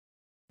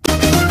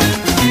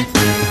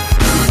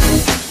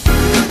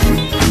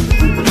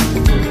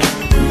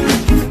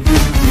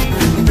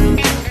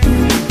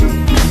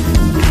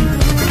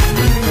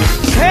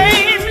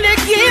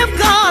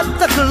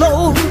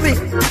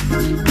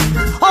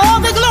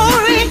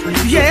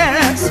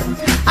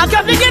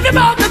him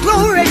all the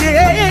glory.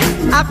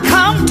 I've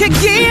come to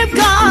give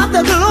God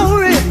the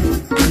glory.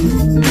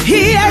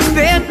 He has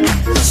been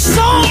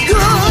so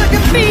good to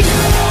me.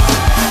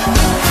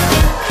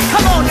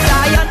 Come on,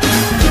 Zion.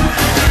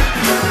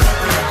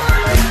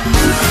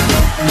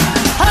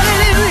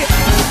 Hallelujah.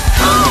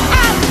 Oh,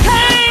 I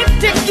came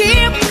to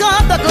give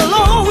God the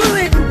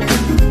glory.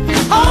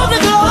 All the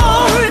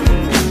glory.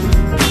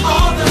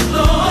 All the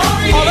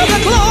glory. All of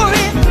the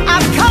glory.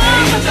 I've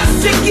come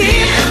to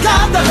give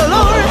God the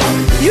glory.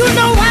 You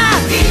know why?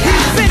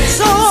 He's been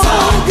so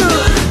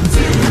good.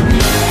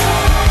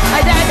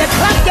 I dare to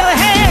clap your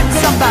hands,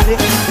 somebody.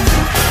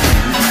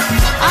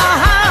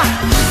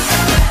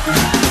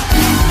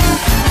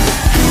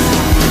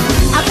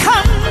 I've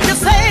come to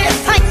say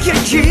thank you,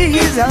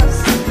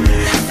 Jesus.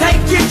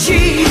 Thank you,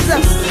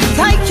 Jesus.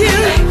 Thank you.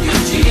 Thank you,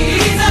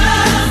 Jesus.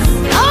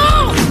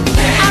 Oh,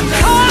 I've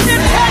come to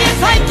tell you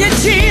thank you,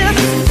 Jesus.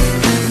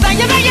 Thank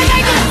you, thank you,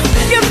 thank you.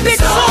 You've been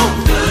so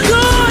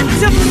good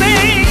to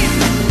me.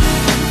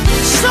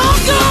 So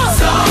good.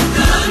 So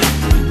good.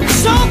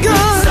 So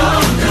good. So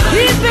good.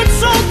 He's been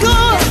so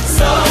good.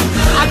 So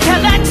good. I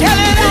cannot tell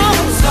it all.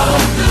 So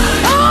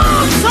good.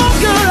 Oh, so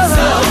good.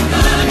 So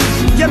good.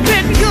 You've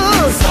been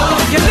good. So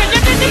you've been,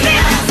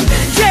 yeah.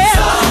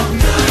 So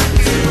good.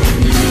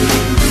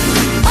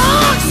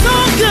 Oh, so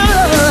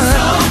good.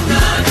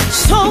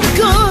 So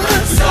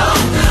good. So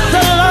good.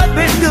 The Lord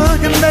been good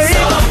to me.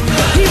 So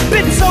good. He's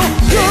been so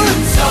good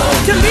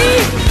to me.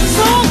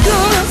 So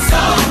good.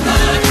 So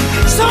good.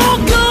 So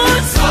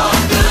good. So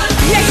good.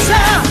 Yes,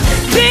 sir.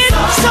 Been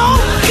so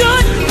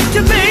good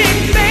to me.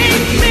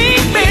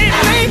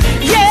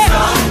 Yeah.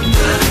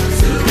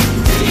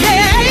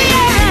 Yeah,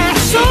 yeah.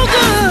 So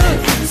good.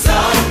 So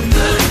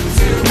good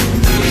to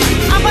me.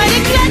 I'm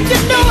really glad you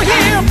know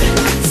him.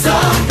 So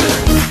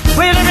good.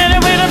 Wait a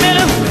minute, wait a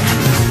minute.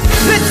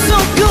 Been so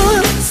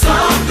good. So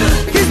good.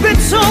 He's been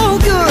so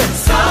good.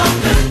 So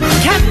good.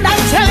 Cannot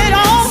tell it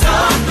all. So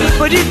good.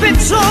 But he's been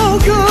so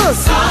good.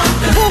 So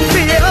good. Woke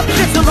me up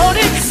this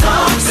morning. So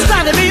good.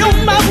 Started me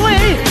on my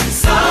way.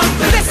 So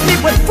good. Blessed me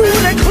with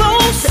food and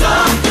clothes. So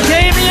good.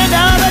 Gave me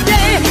another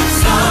day.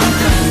 So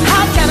good.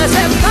 How can I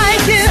say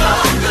thank you? So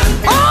good.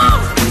 Oh,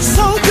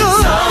 so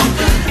good. So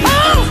good.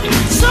 Oh,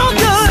 so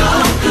good. So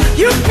good.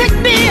 You picked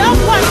me up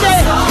one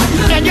day. So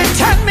good. And you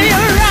turned me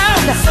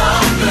around. So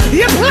good.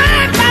 You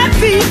planted my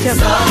feet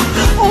so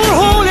on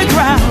holy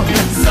ground.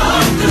 So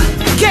good.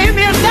 Gave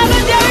me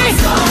another day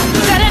so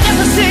that I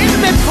never seen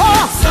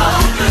before. So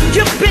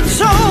you've been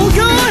so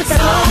good.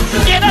 So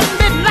in a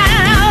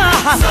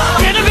midnight, so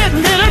in a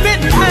little bit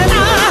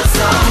now.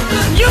 So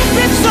you've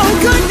been so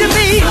good to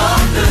me.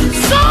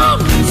 So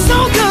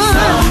good.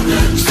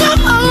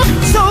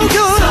 So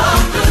good.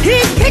 He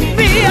picked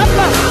me up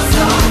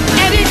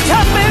and he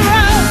turned me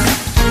around.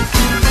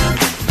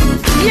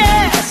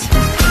 Yes.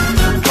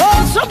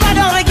 Oh, somebody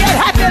ought to get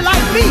happy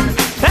like me.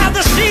 Have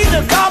the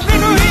season God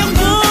been real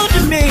good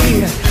to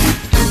me.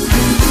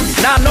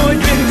 And I know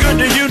it's been good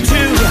to you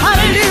too.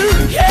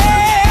 Hallelujah.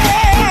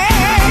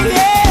 Yeah,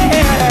 yeah.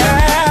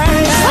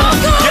 So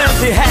good. Yes,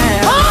 he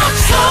has. Oh,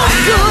 so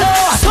good.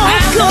 So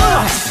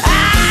good.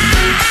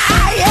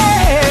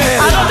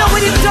 Yeah. I don't know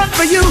what he's done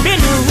for you.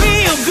 Been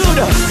real good.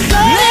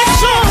 Been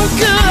so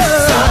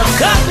good.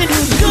 God been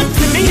good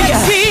to me.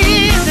 Yes,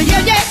 he is.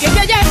 Yeah, yeah,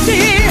 yeah, yes, he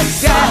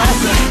is. Yeah.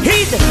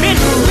 He's been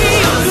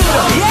real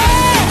good.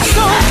 Yeah.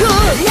 So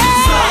good.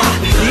 Yeah.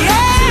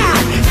 Yeah.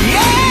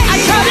 Yeah. I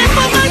tried it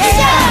for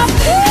myself.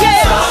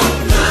 Yeah.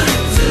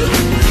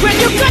 When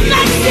you could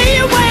not see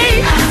your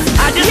way,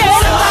 I just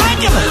want to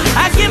thank him.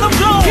 I give him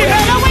glory. He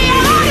made a way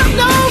out of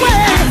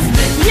nowhere.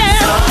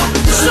 Yeah.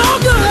 So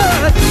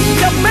good.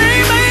 You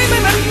made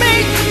me.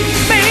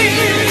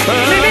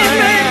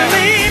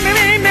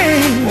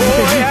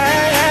 Oh, yeah.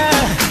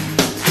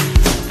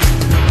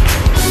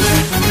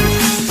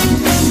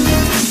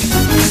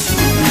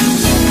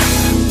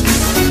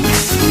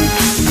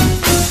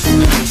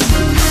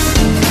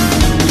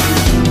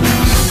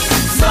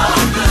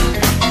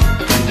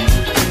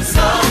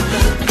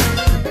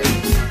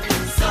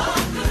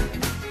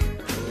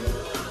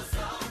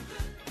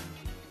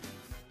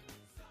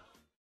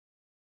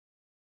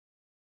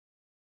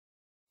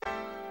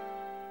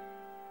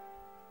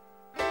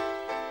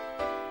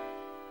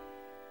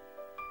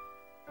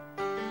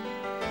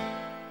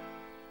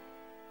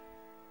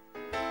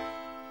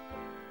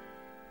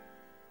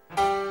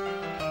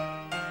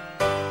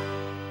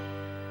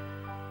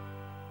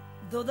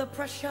 Though the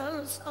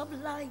pressures of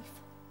life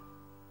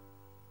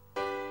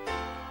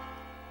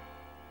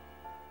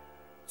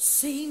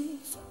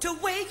seems to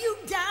weigh you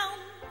down,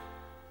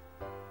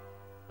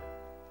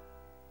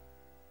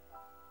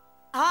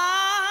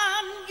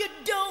 and you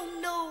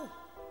don't know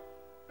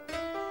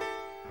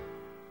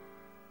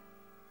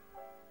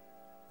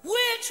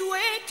which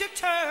way to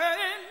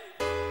turn,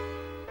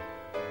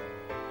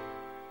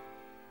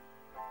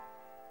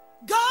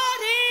 God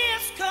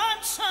is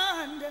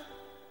concerned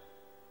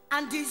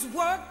and he's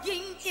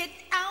working it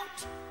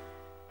out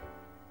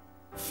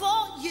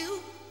for you.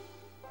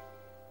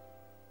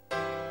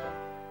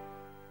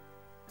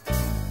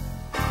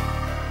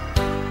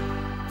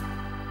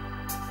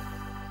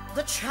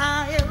 the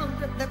child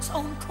that's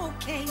on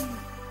cocaine.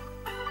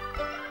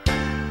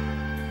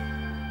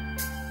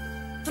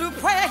 Through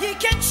prayer he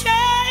can change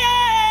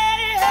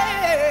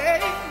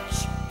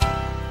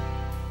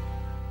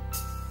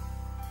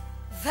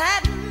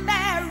that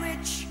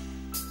marriage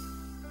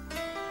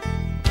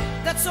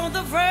that's on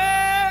the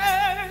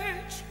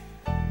verge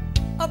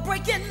of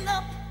breaking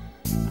up.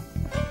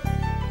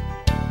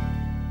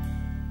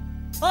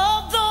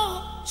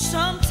 Although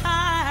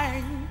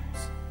sometimes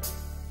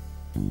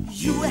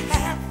you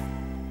have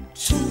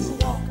to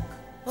walk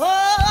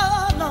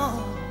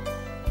alone.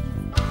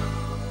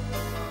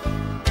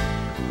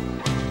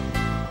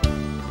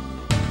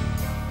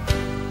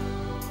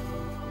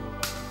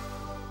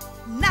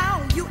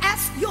 Now you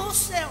ask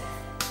yourself,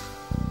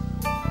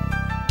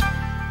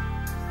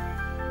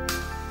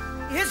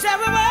 is there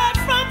a word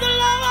from the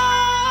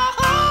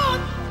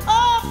Lord?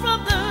 Oh, from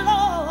the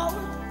Lord.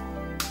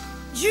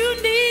 You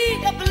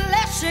need a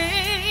blessing,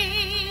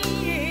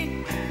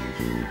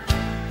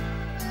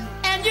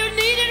 and you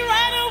need it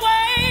right away.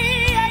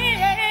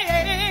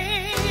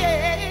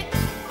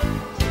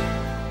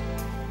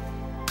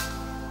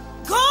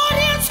 God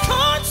is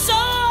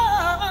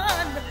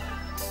concerned,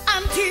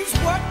 and He's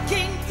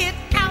working it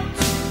out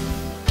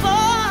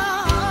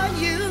for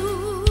you.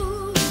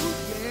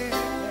 Yeah.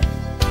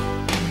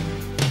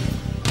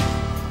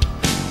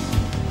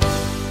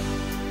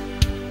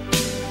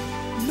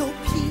 No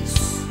peace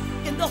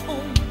in the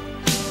home.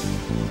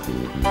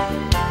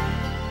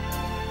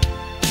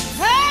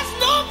 There's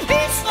no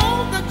peace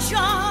on the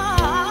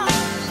job.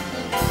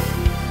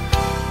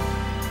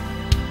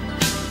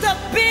 The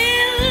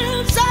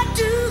bills are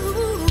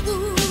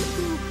due,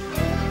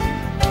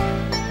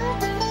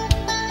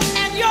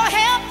 and your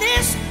health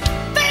is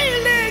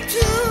failing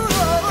too.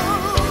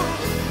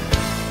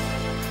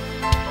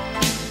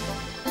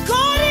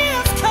 God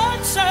is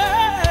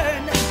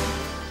concerned,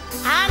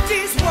 and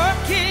He's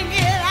working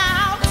it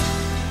out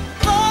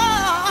for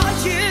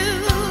you.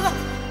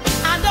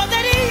 I know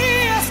that He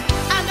is.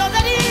 I know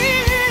that He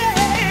is.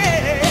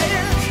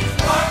 He's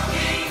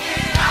working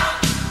it out.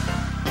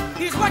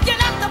 He's working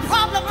out the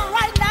problem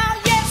right now.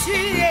 Yes,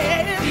 He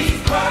is.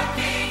 He's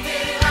working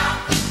it out.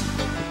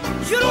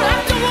 You don't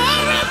have to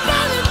worry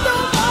about it no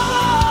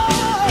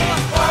more.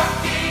 He's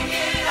working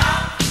it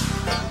out.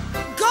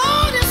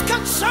 God is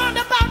concerned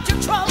about your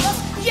troubles.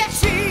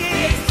 Yes, He is.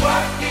 He's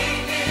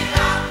working it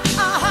out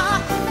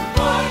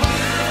for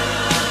you.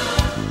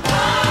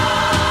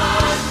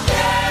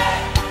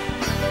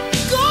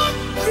 God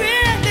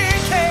really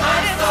cares.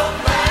 I'm so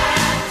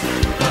glad to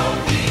know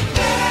He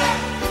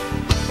cares.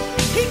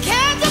 He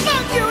cares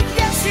about you.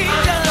 Yes, He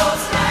does. I'm so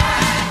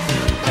glad to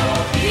know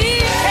He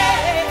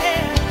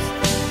cares.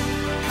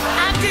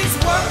 And He's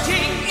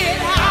working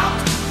it out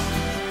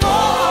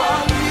for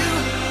you.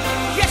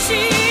 Yes,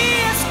 He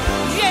is.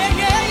 Yeah,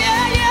 yeah,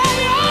 yeah, yeah,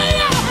 yeah,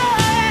 yeah.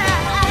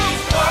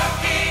 He's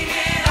working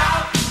it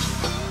out.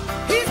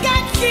 He's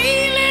got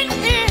healing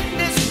in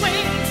His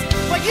wings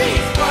for you.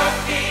 He's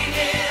working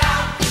it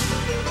out.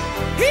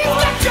 He's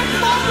got your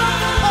mother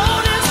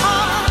on His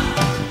heart.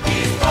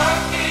 He's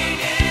working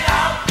it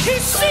out. He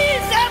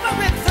sees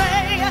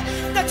everything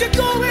that you're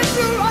going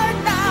through right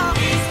now.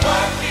 He's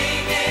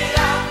working it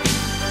out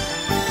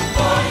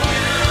for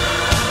you.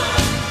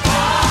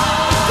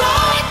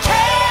 God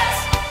cares.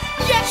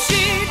 Yes,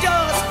 He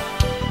does.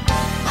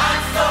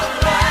 I'm so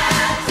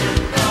glad to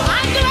know.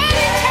 I'm glad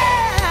He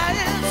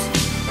cares.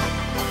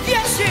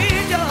 Yes, He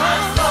does.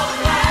 I'm so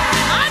glad.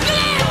 I'm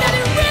glad that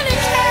He really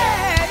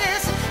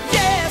cares.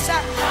 Yes,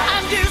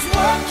 and He's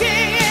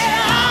working it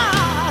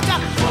out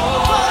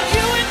for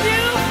you and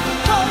you,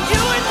 for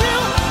you and you,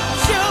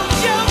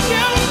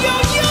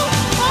 you.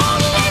 Oh,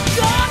 let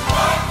God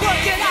work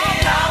it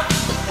out.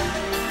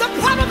 The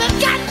problem has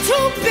gotten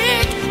too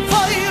big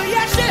for you.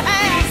 Yes, it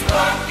has. He's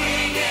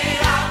working it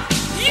out.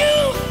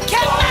 You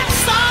cannot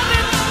solve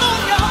it on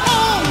your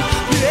own.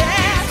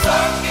 Yes. He's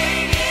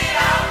working it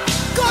out.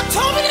 God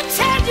told me to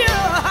tell you,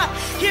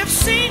 He's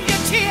seen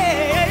your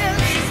tears.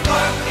 He's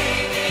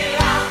working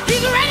it out.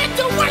 He's ready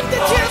to wipe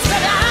the tears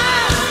from your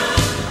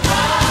eyes.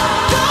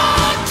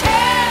 God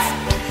cares.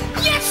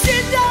 Yes, He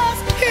does.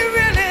 He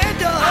really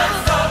does. I'm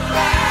so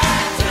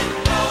glad to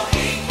know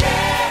He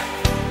cares.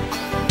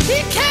 He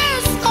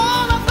cares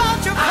all about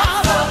your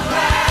problems.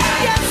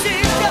 Yes, He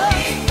does.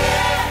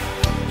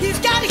 He's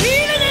got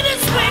healing in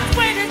His wings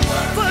waiting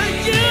for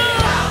you.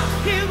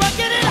 He's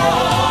working it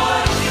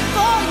out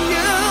for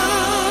you.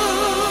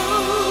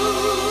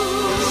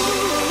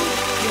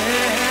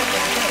 Yeah.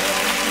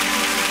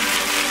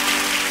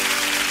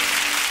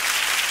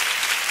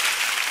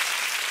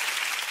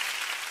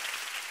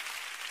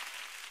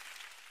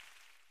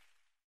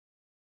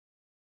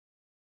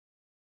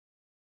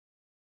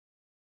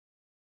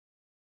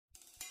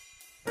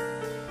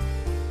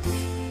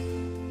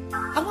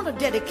 I want to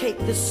dedicate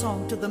this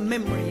song to the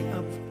memory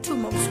of two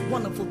most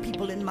wonderful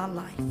people in my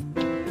life.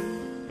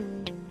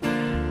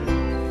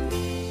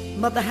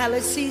 Mother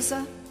Hallie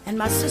Caesar and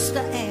my sister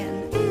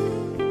Ann,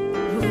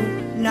 who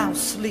now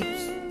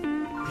sleeps.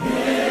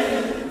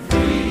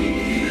 Every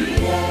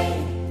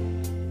day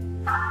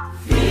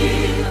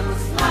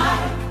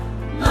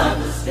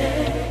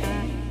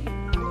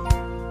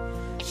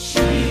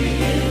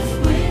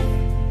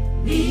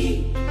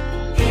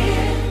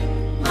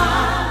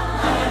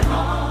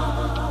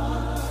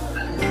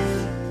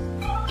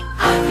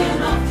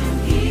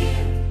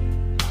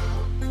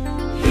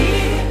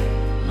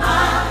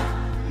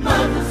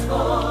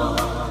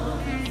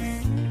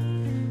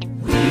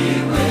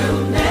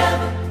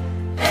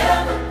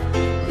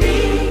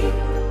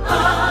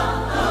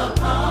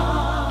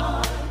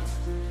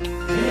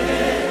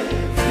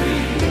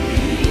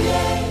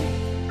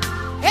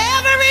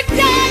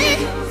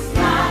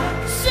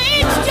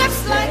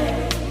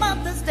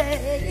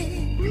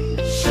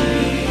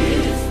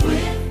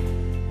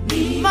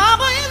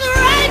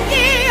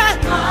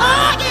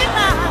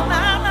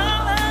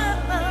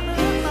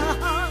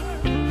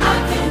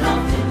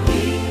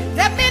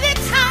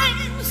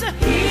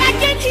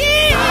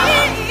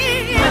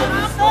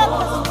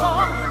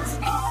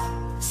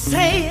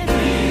saying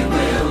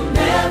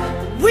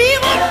we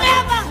will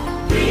never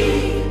be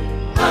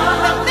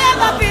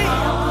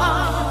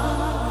apart.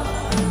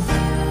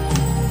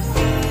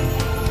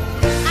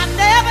 I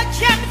never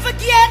can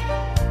forget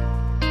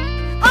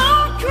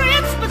on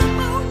Christmas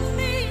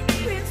morning,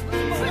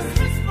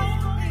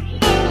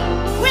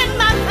 when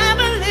my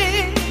family,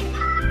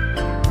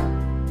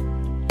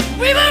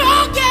 we were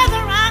all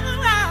gathered around.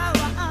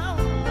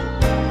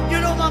 You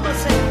know, Mama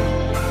said,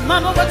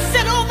 Mama would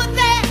sit over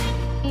there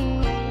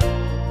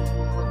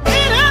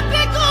in her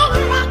big old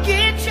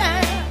rocking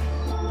chair.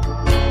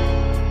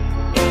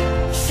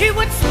 She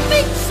would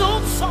speak so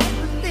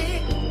softly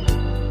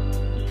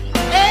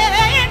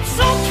and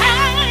so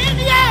kind,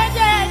 yeah,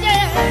 yeah,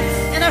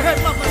 yeah. And I heard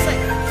Mama say,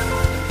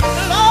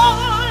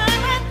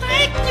 Lord, I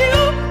thank you.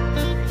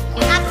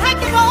 I thank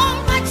you for all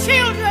my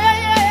children.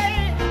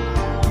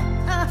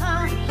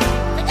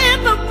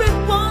 Every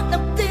one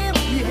of them,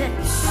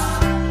 yes.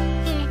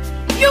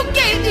 You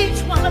gave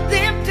each one of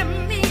them to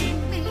me.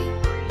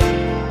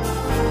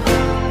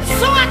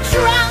 So I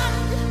tried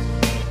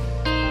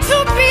to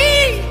be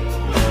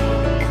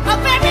a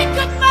very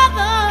good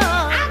mother.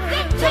 I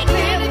didn't take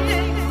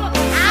anything.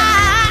 I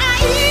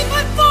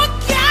even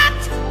forgot.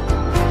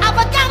 I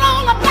forgot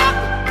all about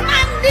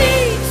my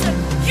needs.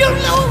 You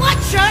know what,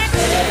 church?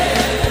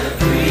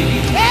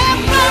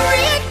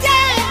 Every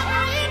day.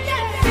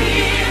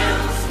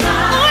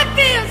 Oh, it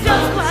feels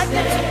just like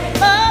that.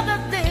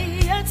 Mother's Day,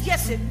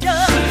 yes it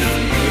does.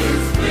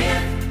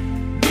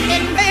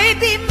 It may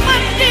be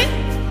Monday,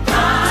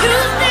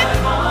 Tuesday,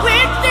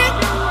 Wednesday,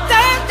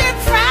 Thursday,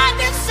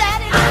 Friday,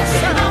 Saturday,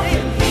 Sunday.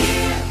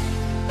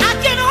 I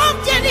can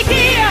often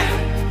hear,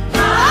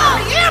 oh,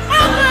 hear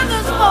my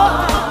mother's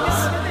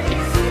voice.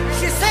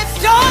 She said,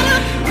 daughter,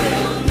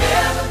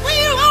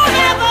 we'll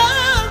never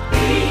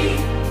be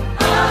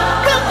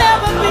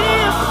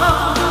apart.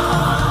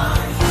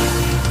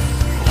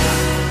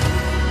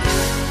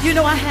 You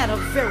know, I had a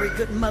very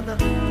good mother.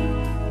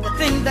 The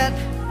thing that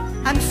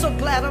I'm so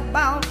glad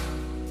about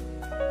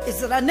is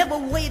that I never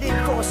waited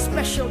for a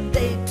special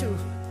day to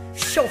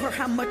show her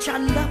how much I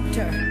loved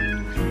her.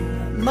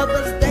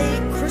 Mother's Day,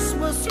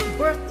 Christmas,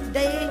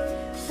 birthday,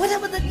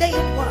 whatever the day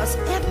it was,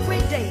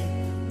 every day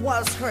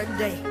was her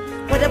day.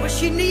 Whatever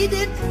she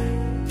needed,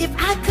 if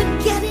I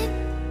could get it,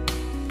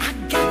 I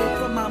got it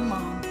for my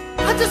mom.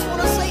 I just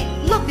want to say,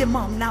 love your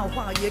mom now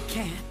while you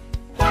can.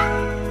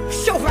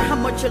 Show her how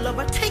much you love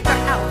her. Take her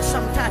out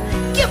sometime.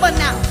 Give her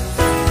now.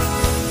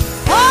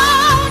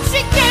 Oh,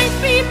 she gave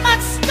me my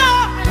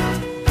star.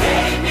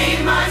 Gave me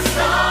my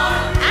star.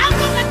 I'm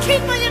gonna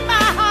keep her in my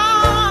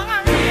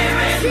heart. Here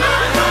in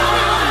my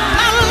heart.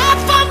 My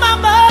love for my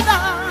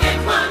mother. It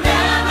will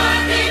never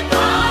be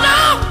gone.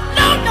 No.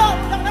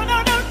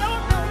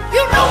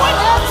 You know what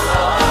else?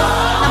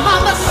 My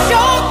mama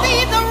showed me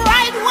the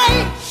right way.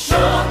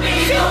 Showed me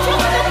the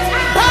way.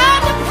 By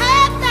the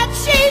path that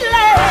she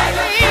led.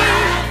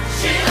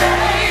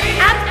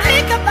 I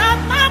think about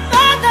my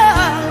mother.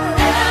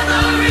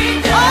 Every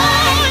day.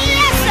 Oh,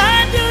 yes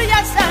I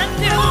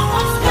do.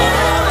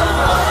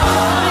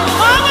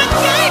 Mama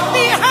gave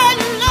me her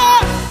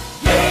love.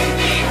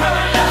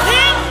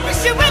 Then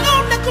she went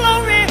on to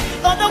glory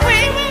on the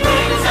way we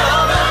went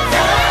over.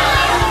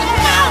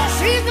 Now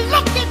she's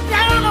looking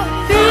down on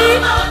me.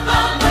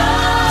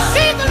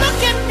 She's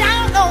looking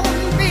down on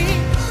me.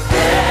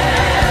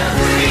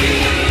 Every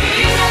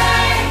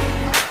day.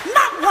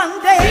 Not one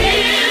day.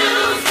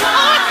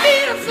 Oh, it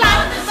feels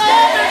like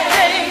Mother's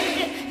Day.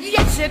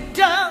 Yes, it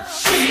does.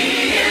 She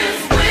is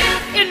with.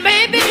 It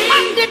may be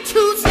Monday,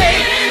 Tuesday,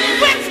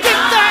 Wednesday,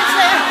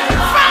 Thursday,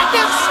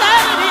 Friday,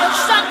 Saturday, or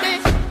Sunday.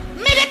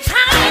 Many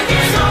times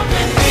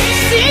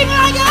seem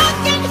like I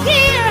can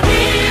hear.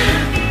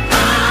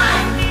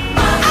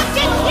 I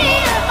can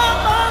hear my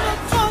mother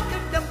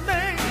talking to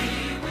me.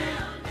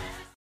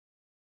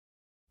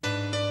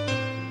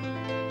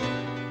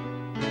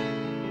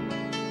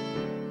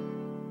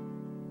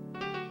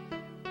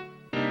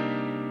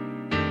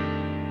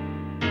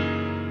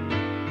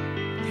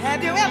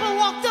 Have you ever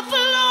walked the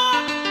floor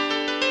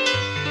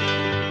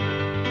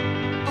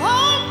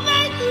all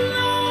night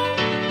long,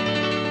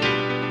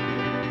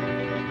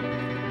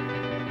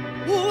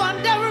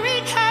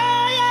 wondering how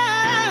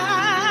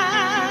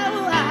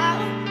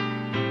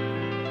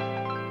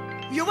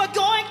you were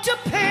going to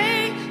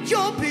pay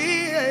your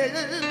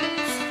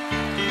bills,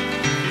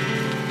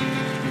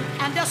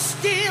 and a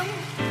still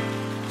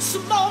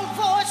small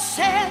voice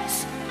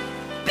says,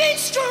 be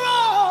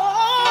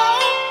strong.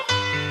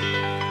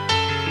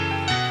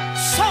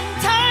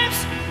 Sometimes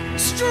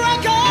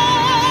struggle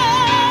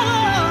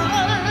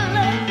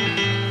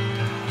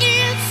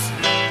is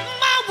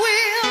my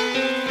will.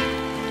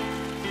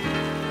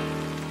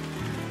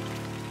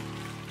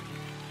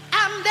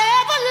 I'm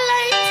never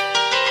late.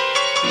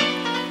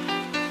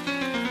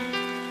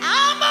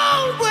 I'm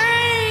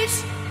always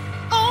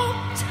on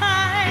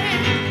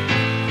time.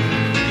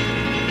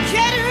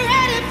 Get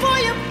ready for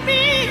your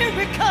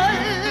miracle.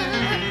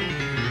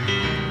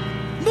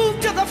 Move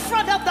to the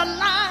front of the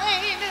line.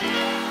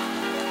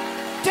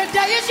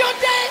 Today is your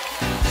day.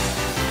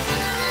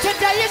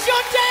 Today is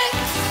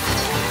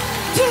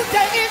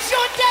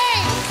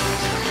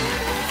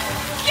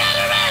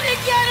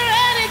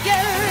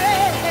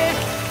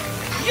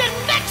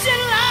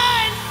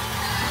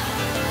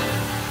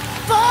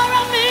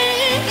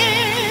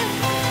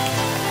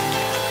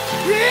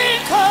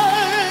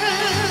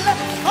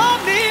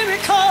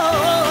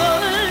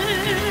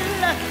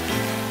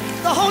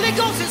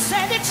Holy Ghost has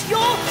said it's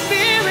your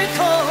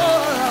miracle.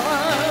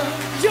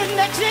 You're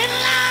next in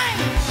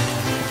line.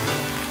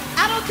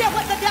 I don't care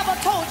what the devil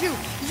told you.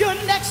 You're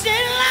next in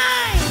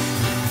line.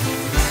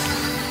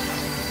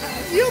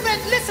 You've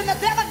been listening.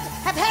 The devil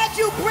have had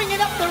you bringing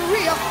up the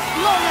rear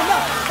long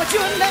enough, but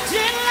you're next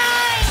in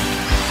line.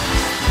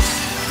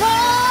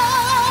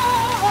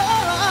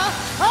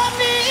 For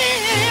me.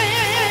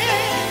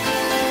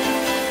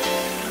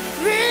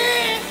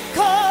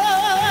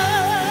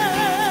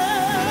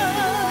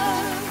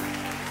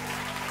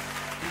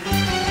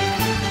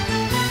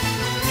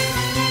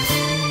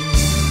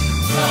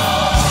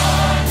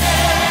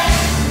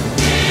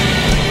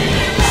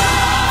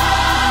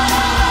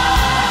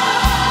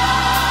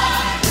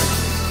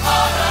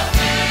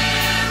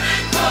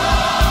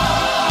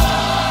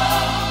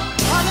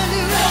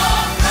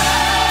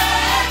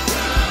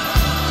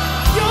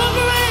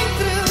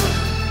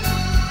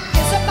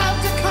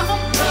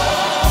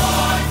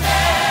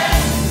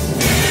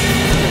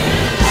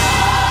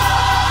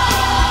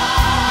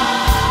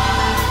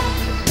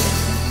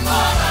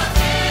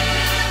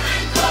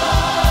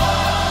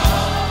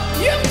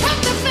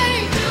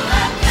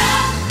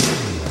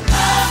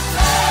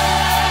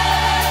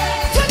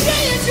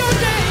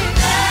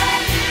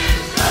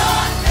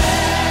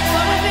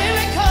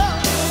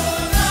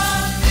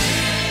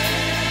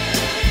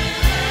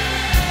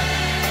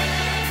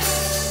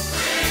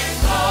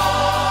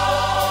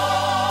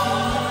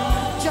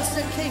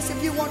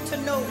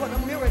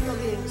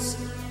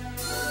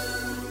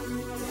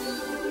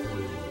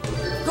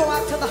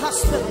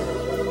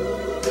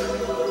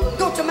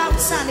 Go to Mount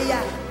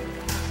Sinai.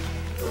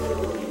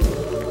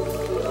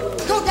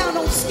 Go down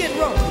on Skid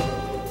Row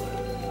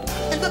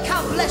and look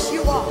how blessed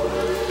you are.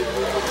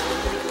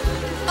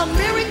 A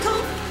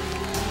miracle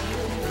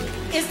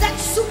is that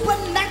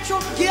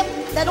supernatural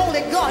gift that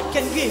only God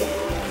can give.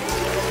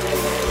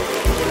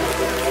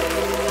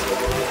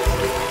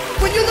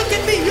 When you look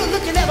at me, you're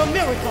looking at a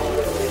miracle.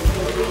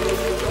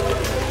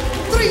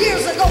 3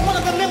 years ago, one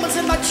of the members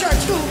in my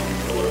church who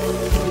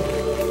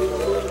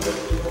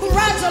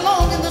rides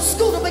along in the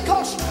scooter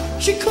because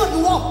she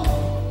couldn't walk.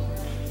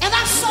 And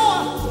I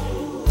saw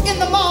her in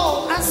the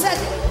mall. I said,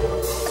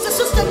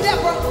 Sister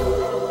Deborah,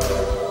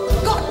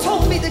 God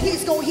told me that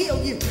he's going to heal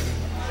you.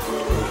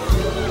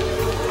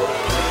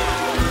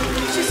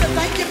 She said,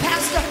 thank you,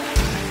 Pastor.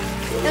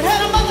 And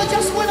her mother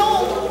just went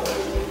on.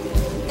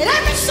 And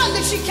every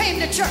Sunday she came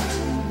to church,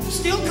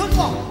 still couldn't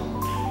walk.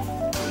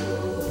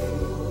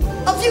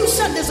 A few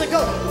Sundays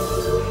ago,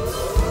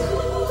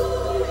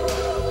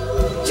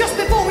 just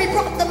before we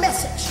brought the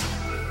message,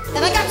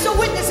 and I got some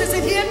witnesses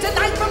in here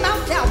tonight from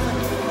Mount Calvary.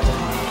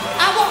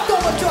 I walked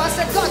over to her. I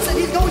said, God said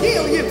he's going to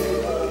heal you.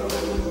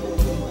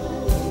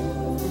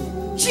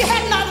 She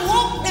had not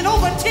walked in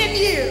over 10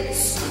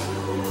 years.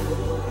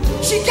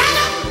 She got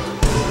up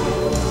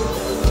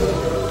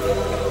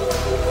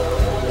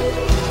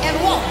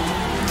and walked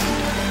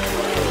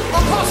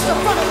across the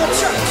front of the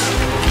church,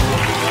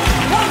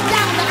 walked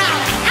down the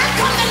aisle. I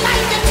come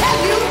tonight to tell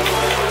you,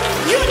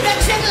 you're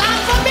next in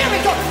line for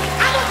miracle.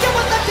 I don't care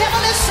what the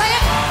devil is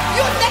saying.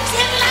 You're next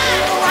in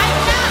line right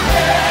now.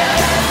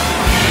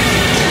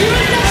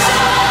 You're next in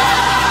line.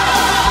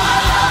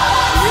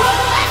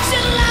 You're next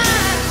in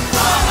line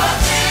for a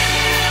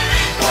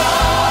miracle.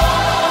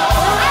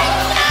 Right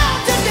now,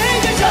 today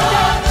is your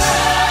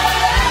day.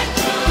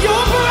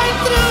 Your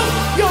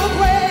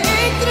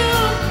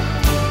breakthrough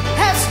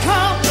has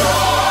come.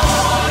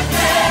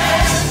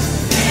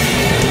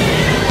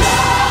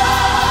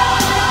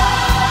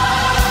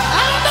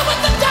 I don't know what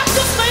the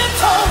doctors may have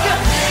told you.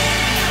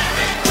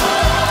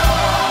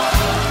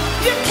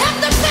 You kept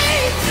the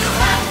faith.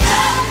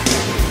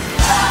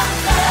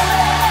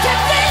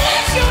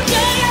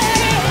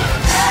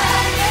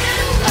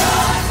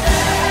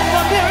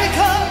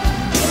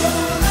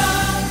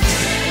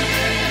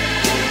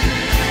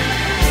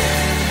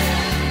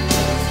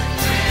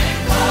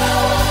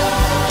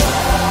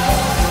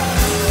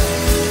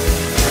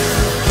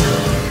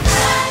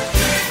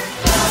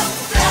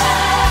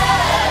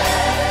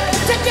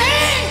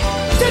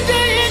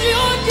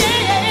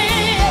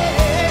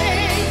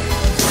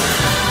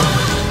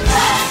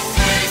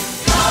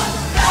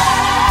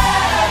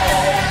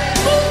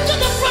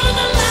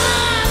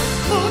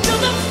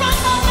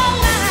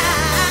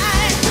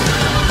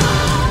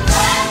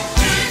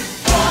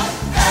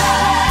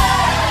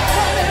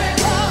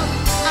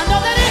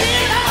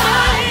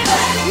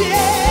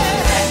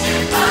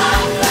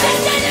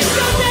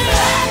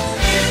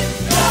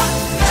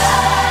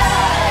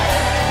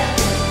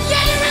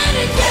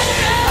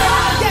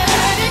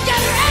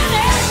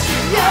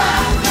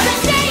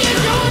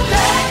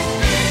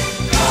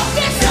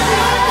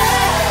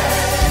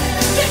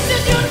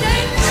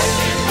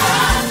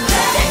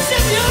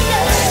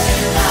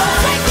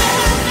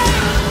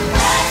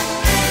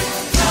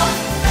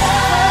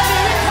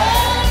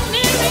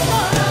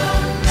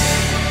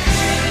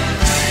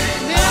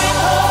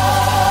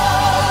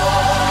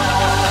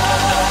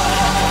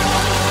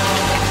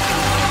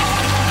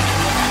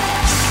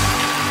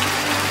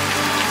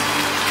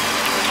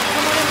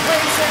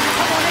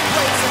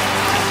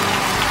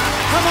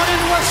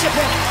 worship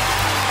him.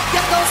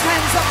 Get those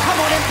hands up. Come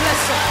on and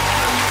bless him.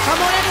 Come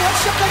on and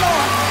worship the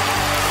Lord.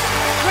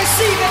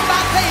 Receive it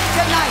by faith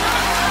tonight.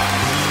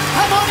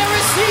 Come on and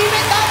receive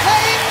it by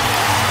faith.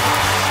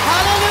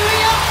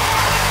 Hallelujah.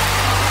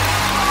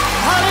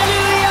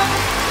 Hallelujah.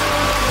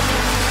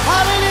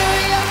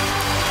 Hallelujah.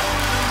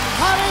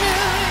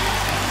 Hallelujah.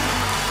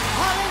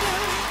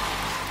 Hallelujah.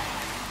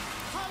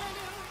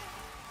 Hallelujah.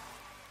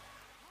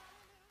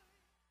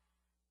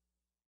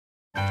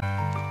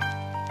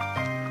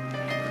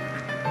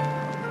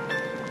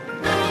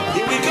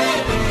 Here we go.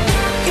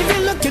 If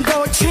you're looking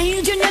for a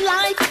change in your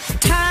life,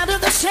 tired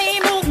of the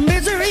same old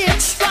misery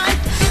and strife,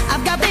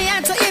 I've got the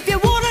answer if you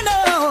want to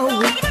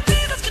know.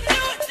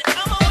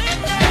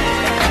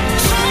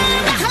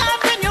 Trying to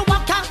hide when you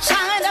walk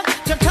outside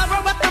to cover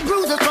up the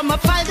bruises from a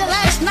fight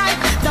last night.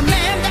 The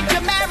man that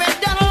you married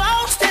done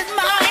lost his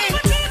mind.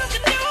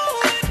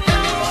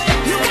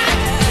 You got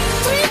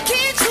 3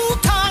 kids, 2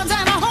 cars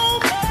and a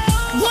home.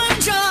 One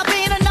job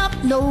ain't enough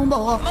no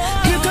more.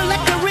 You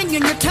collect the ring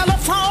in your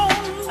telephone.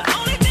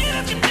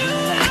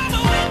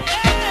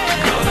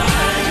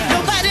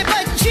 Nobody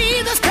but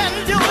Jesus can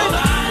do it.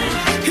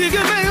 He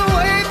can make a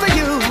way for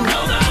you.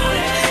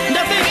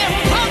 Nothing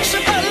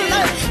impossible.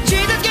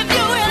 Jesus can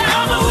do it.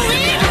 I'm a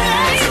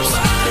witness.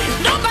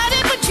 Nobody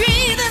but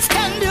Jesus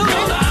can do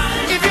it.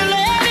 If you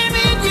let him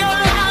in your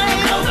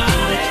life,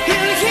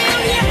 he'll heal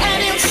you and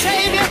he'll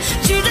save you.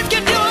 Jesus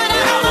can do it.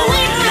 I'm a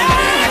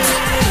witness.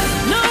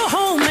 No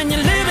home and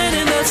you're living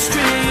in the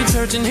streets,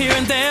 searching here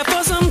and there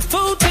for some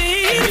food to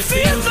eat. It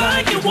feels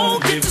like you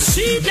won't get to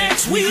see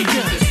next week.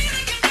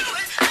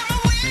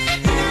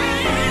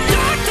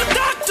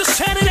 Doctor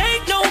said it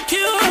ain't no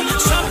cure.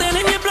 Something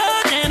in your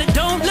blood and it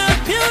don't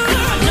look pure.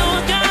 I know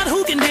a God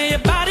who can heal your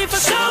body for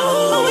sure.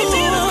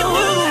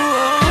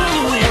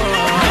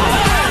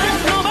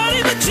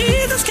 Nobody but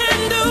Jesus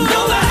can do it.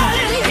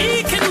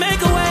 He can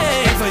make a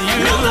way for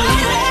you.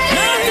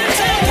 Nothing's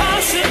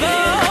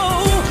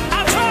impossible. I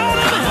tried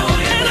him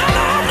and I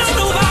know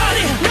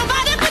nobody.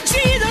 Nobody but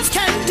Jesus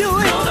can do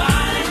it.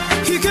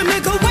 He can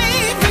make a way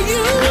for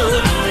you.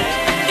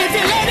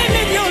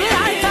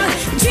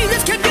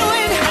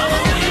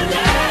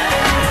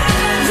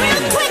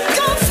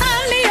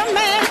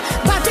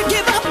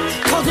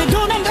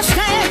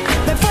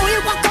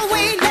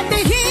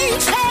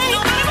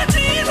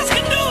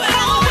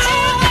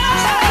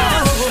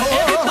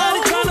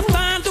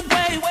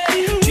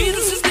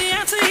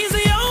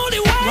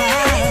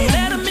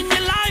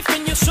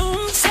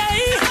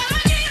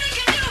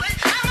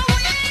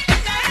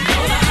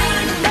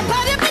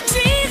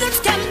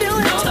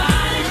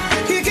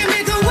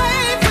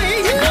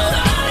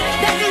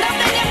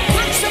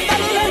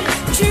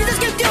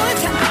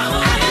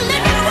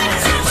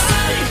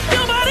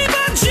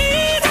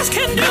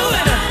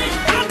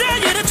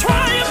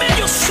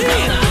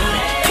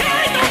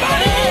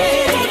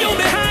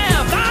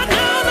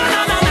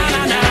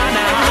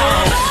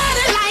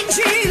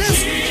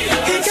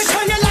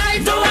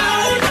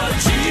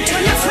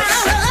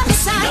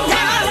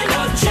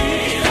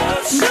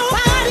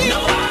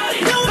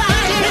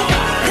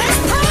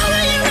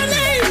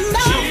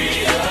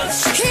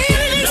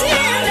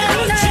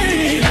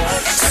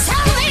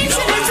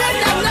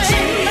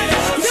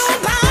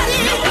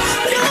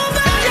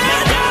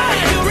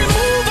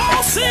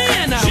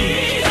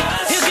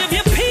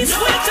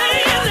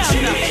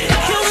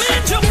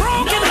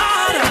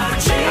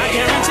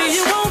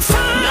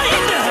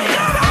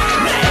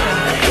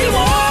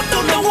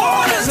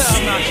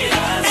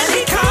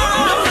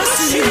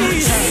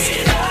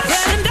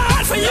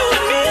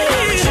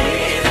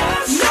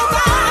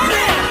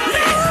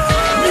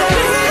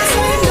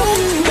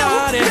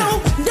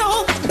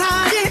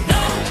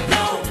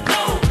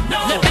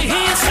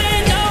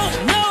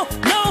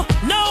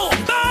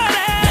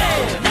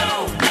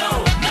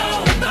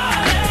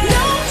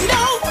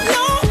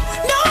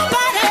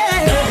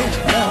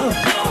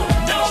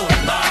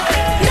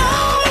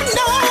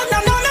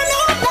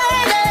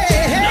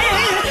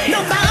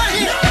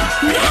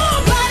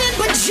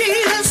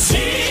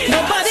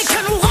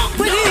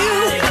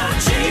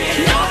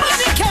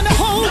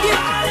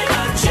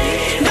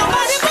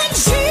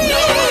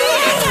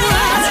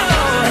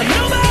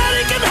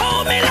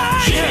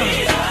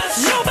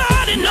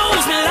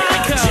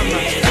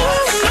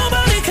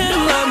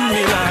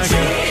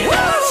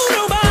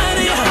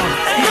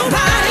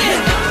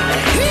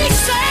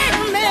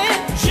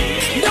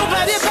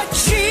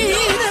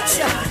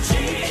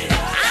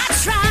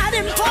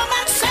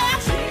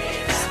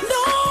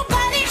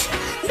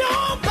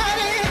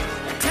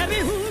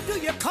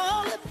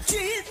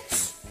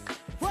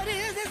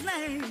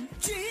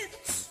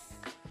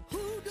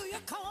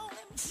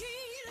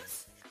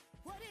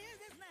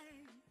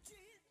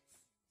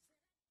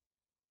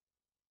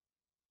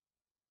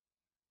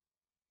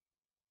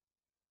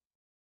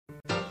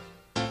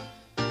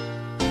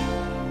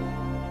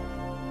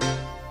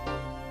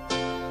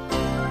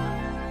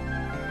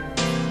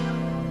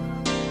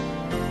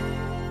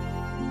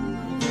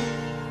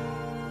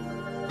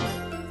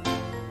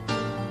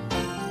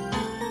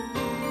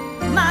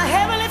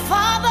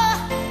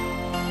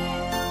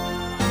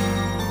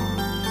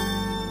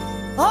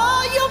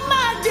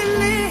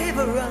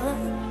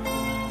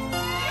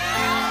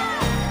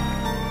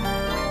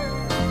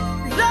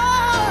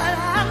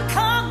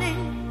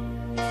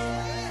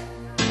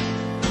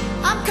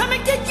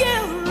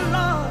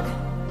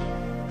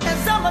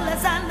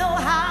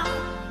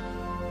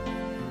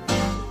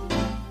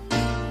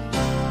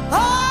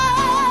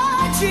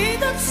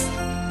 Jesus,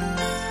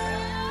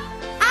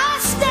 I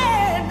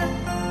stand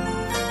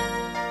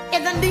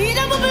in the need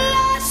of a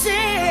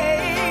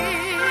blessing.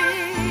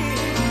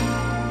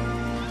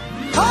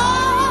 Oh,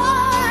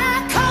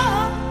 I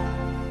come,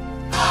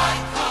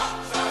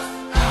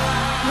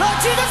 Lord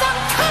Jesus, I'm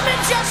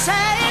coming just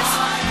as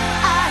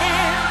I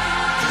am.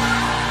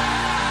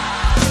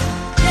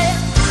 Yeah.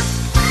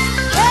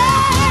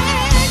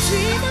 Hey,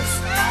 Jesus,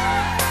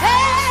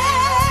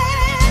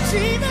 hey,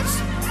 Jesus,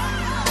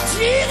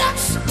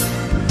 Jesus,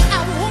 I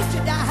want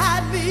you to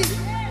hide me.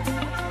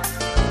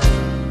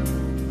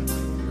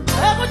 I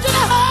want you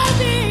to hide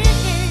me.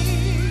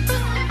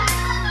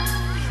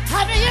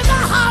 Hide me in the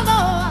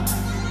hollow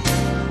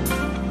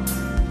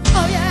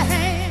of your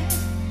hand.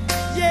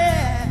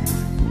 Yeah.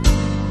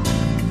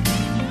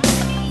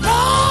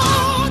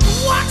 Lord,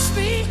 watch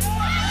me,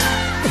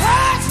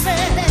 purge me,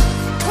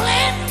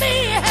 cleanse me,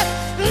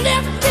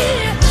 lift me,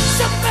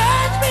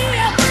 submerge me.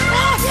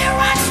 Oh, here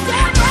I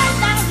stand right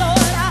now,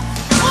 Lord.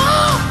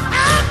 Oh,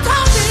 I'm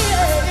coming.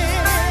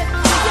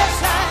 Yes,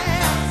 I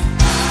am.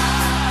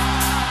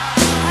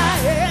 I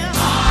am.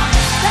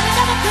 There's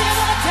another thing I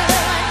want to tell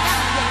you right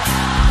now.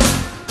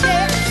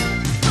 Yeah.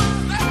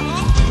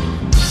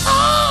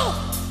 Oh,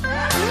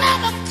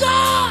 Lamb of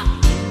God,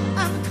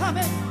 I'm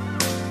coming.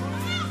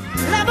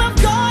 Lamb of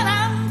God,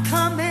 I'm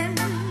coming.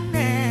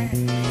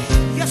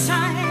 Yes, I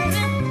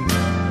am.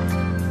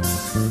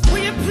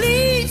 Will you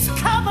please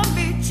cover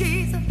me,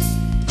 Jesus?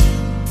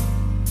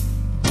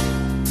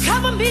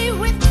 Cover me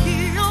with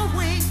your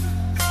wings.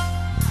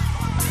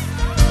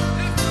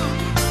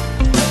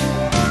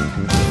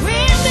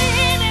 When the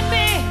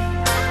enemy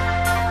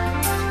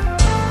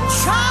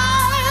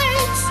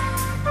tries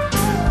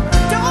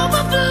to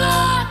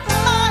overflood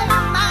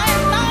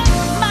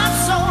my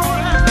soul,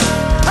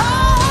 oh,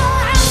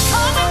 I'm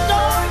coming,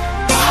 Lord.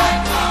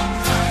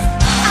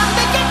 I'm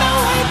making my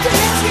way to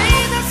you,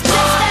 Jesus.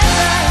 Just as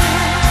I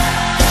am.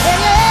 Yeah,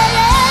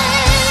 yeah,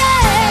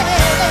 yeah.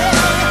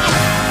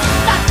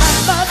 Not my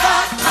mother,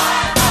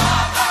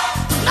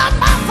 not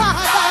my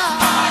father.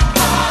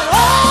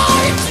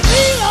 Oh, it's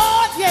me,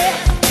 Lord, yeah.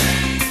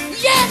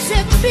 Yes,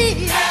 it's me.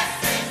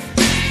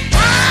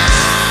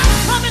 I'm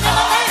coming in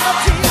the name of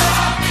Jesus.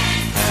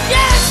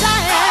 Yes, I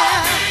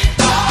am.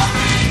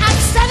 I'm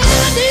standing in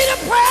the need of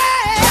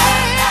prayer.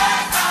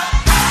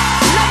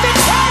 Let me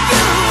tell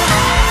you,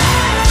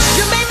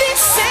 you may be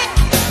sick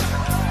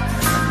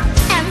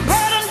and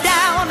burdened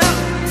down.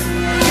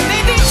 You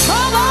may be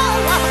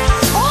troubled,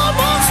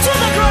 almost to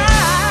the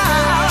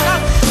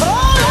ground.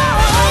 Oh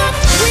Lord,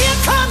 we're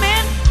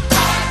coming.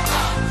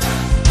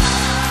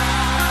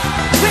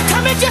 We're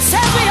coming just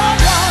as we are,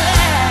 Lord.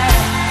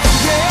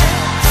 Yeah.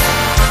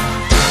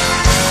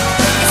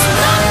 It's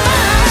not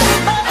my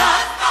mother.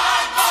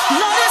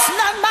 Lord, it's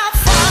not my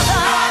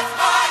father.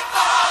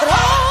 But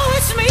oh,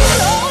 it's me,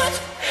 Lord.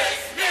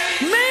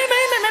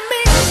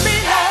 Me,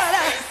 Lord.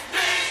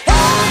 Oh,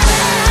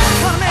 I'm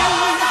coming.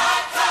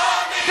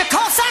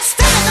 Because I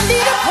stand in the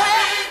need of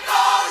prayer.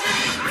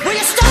 Will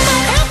you stop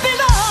and help me,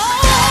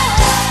 Lord?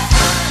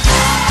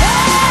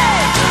 Hey,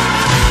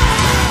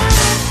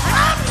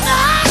 I'm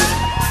not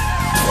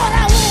what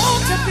I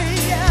want to be.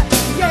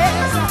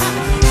 Yes,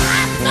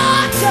 I'm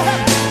not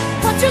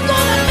what you're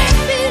gonna make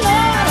me,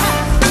 Lord.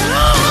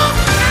 Lord,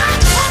 I'm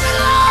coming,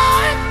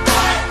 Lord.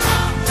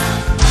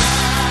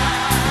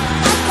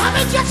 I'm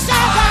coming just as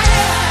I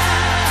am.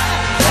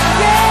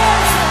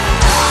 Yes,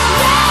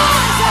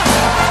 yes.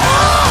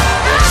 Oh,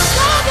 I'm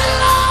coming,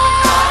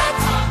 Lord.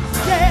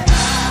 Yes,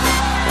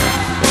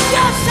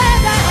 just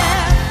as I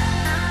am.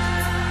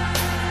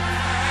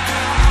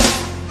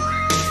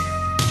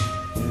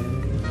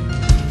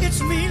 It's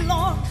me,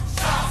 Lord.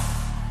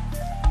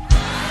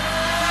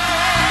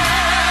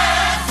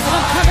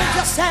 I'm coming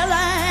just as I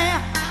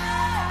am.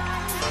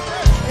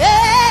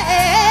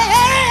 Yeah,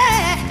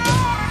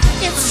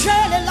 it's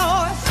Shirley,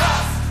 Lord.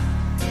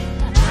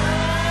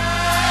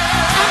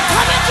 I'm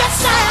coming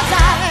just as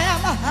I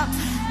am.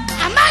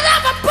 I might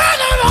have a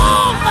burden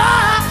on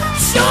my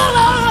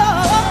shoulder.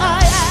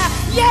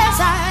 Yes,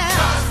 I am.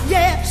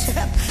 Yes,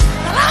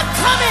 but I'm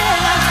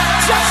coming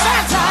just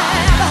as I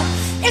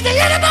am. Is there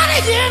anybody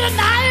here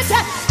tonight?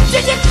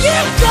 Did you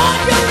give God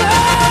your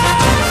word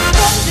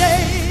one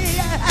day?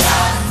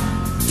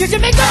 Did you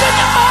make up in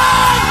your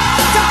mind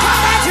to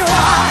come as you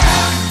are?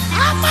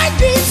 I might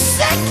be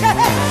sick, my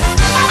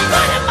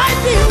body might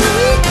be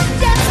weak.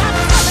 Yes, I'm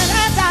coming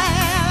as I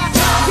am.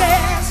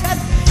 Yes,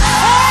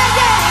 oh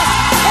yes,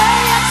 oh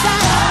yes I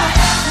am.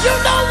 You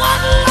know what,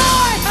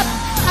 Lord?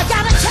 I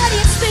gotta tell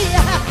you, see,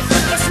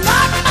 it's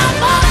not my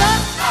mother,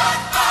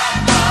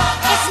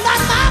 it's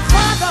not my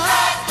father,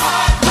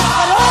 but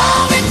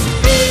oh, it's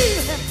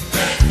me,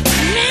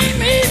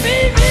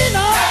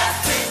 Lord.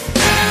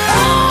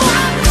 Oh,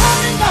 I'm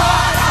coming,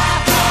 Lord.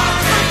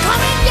 I'm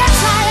coming, yes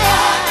I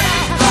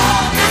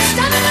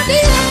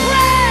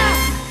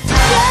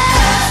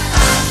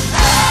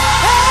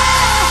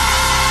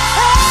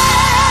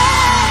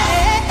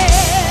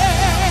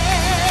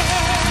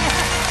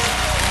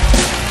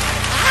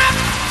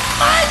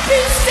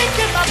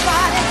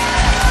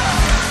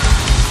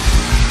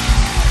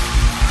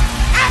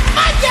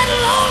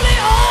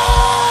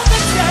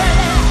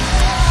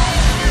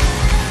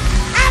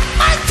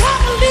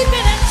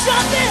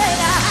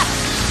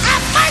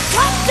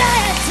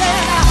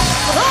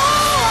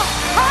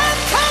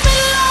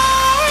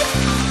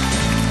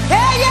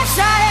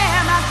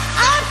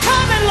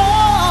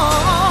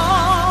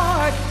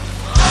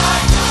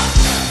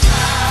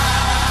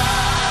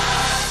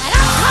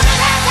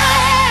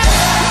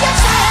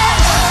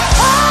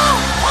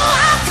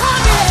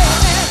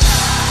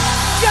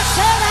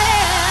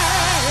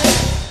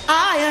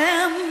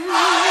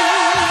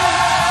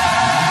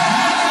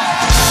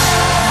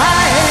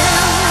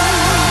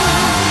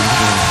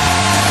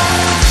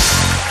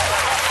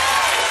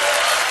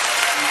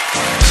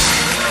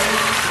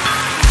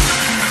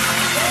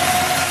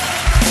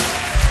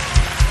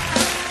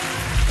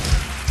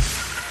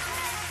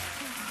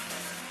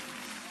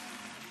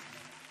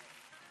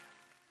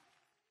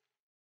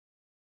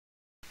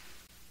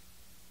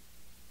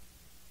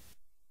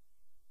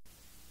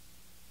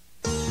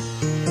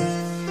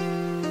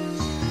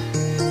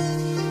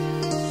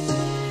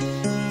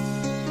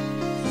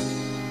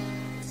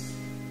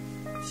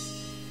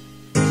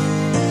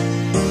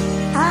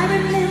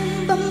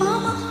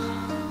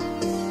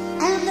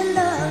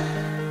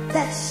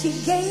that she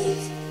gave,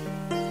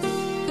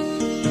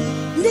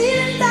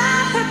 kneeling by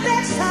her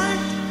bedside,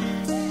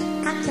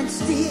 I can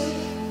still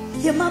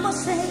hear Mama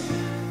say,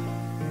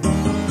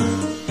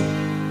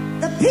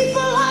 the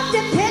people are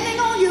depending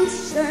on you,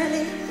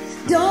 Shirley.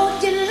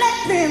 Don't you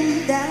let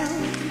them down.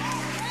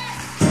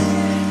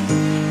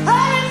 I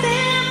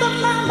remember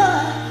Mama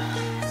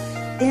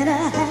in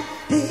a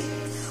happy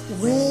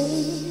way.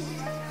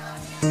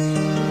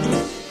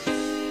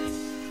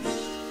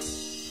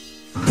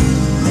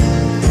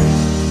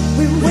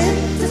 We went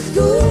to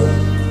school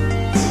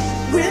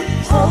with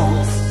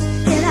holes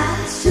in our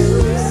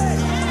shoes.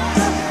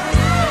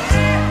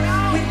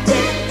 We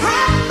didn't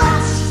have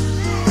much,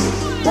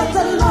 but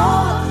the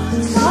Lord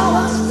saw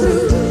us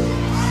through.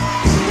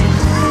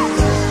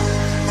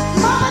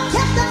 Mama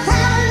kept the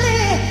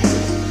family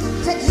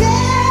together,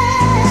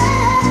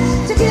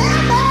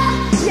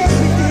 yes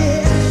she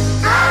did.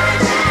 I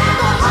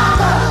remember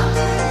Mama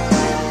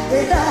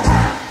in a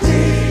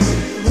happy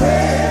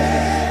way.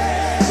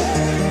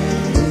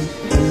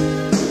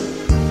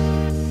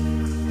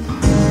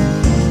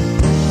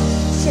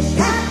 She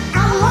packed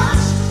our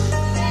lunch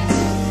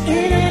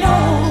in an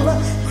old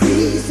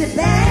greasy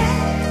bag.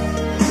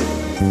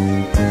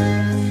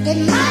 It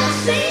might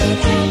seem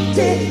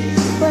empty,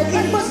 but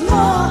it was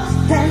more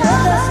than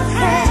others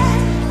had.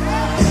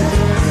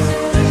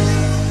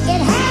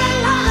 It had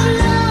a lot of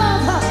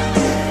love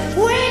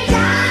way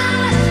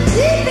down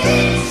deep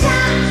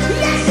inside.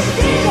 Yes, it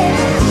did.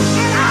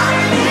 And I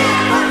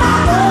remember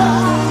Mama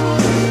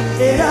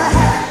in a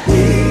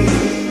happy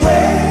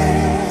way.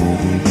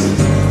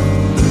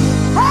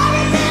 I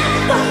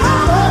remember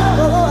Mama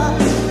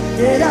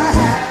in a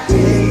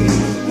happy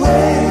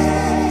way.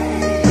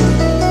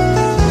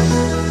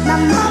 Now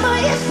Mama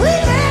is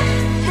sleeping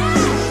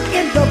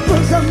in the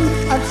bosom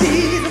of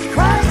Jesus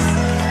Christ.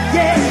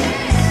 Yeah.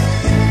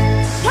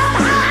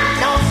 Somehow I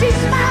know she's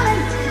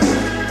smiling.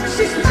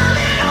 She's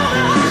smiling on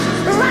us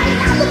right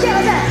now.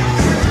 Together.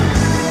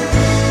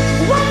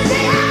 One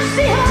day I'll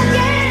see her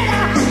again.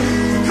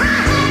 How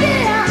happy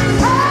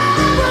I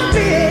will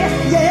be.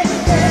 Yeah.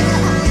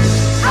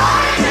 I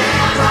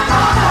remember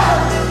Mama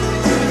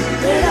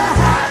in a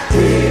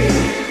happy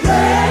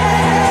way.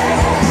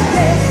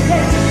 Yeah.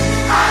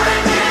 I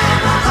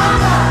remember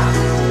Mama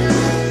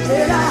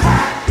in a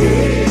happy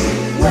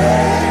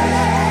way.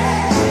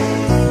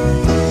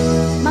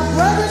 My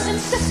brothers and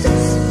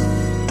sisters,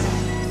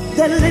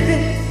 they're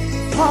living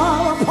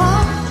far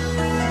apart.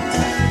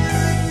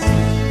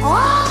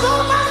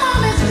 Although my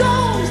mom is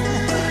gone,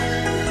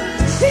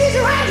 she's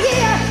right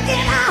here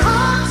in our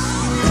hearts.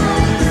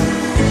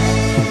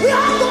 We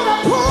all gonna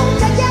pull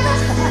together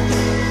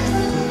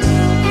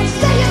and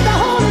stay in the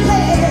holy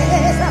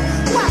place.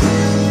 Why?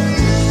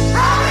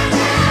 I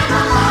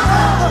remember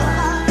Mama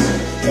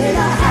in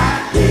a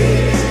happy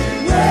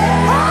way.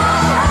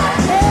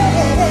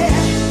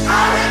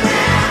 I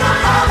remember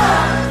Mama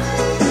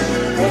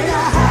in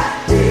a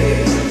happy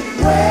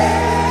way.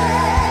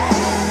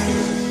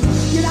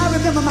 You know, I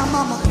remember my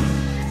mama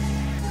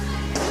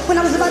when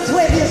I was about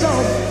 12 years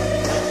old.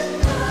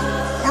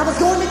 I was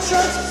going to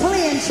church,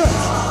 playing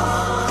church.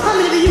 How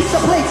many of you used to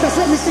play church?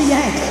 Let me see your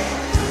hand.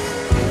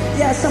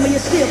 Yeah, some of you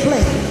still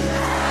play.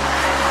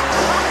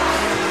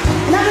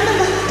 And I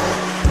remember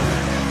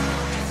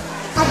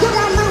I go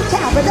down Mount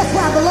Calvary, that's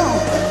where I belong.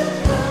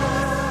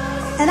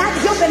 And I'd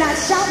jump and I'd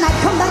shout and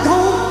I'd come back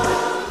home.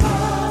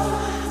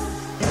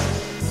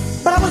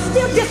 But I was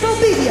still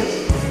disobedient.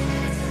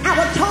 I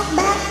would talk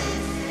back.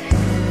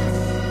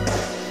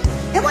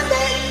 And one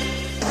day,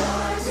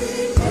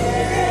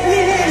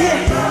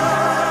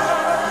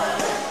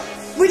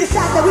 we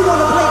decided that we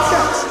want to play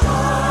church.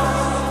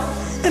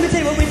 Let me tell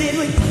you what we did.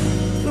 We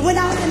went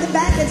out in the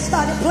back and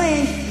started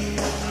playing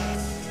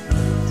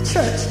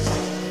church.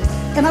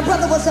 And my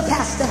brother was a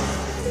pastor.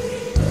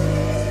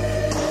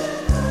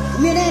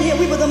 Me and Ann here,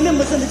 we were the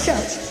members in the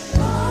church.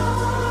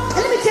 And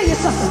let me tell you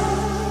something.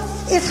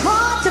 It's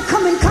hard to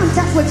come in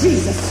contact with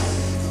Jesus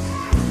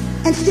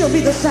and still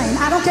be the same.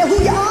 I don't care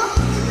who you are.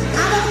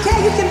 I don't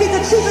care. You can be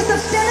the chiefest of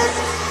sinners.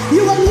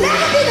 You will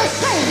never be the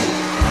same.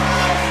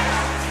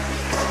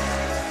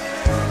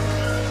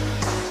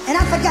 And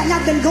I've forgotten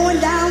I've been going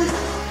down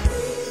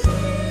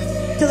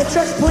to the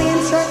church,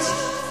 playing church.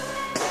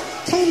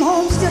 Came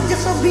home still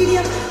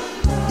disobedient.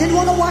 Didn't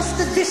want to wash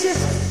the dishes.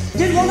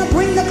 Didn't want to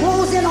bring the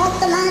clothes in off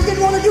the line.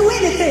 Didn't want to do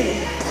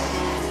anything.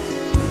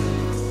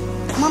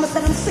 Mama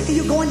said, I'm sick of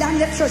you going down to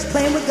that church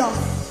playing with God.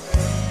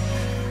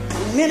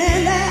 And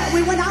then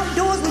we went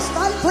outdoors. We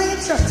started playing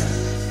church.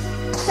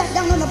 Sat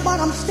down on the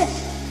bottom step.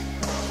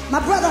 My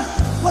brother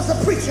was a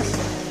preacher.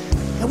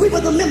 And we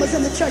were the members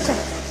in the church. And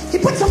he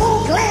put some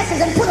old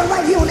glasses and put them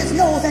right here on his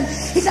nose. And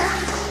he said,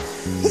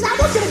 I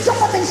want you to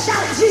jump up and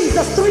shout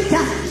Jesus 3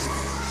 times.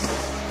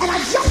 And I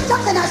jumped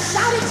up and I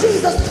shouted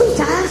Jesus 2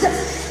 times.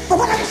 But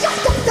when I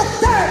jumped up the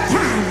 3rd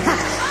time,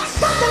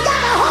 something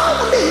got a hold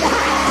of me.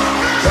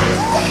 I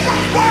couldn't sit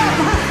back down.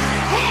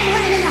 Hand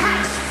running in the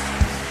house.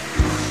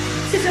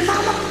 She said,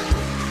 Mama,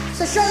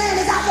 so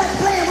Shirley is out there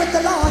playing with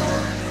the Lord.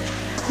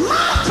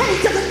 Mama came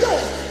to the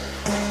door.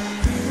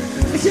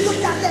 And she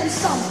looked out there playing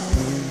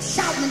summer,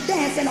 shouting and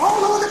dancing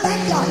all over the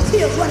backyard,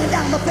 tears running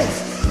down my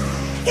face.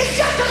 It's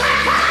just a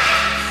laugh.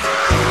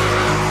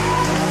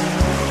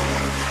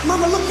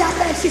 Mama looked out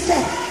there and she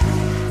said,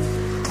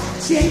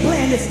 she ain't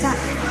playing this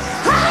time.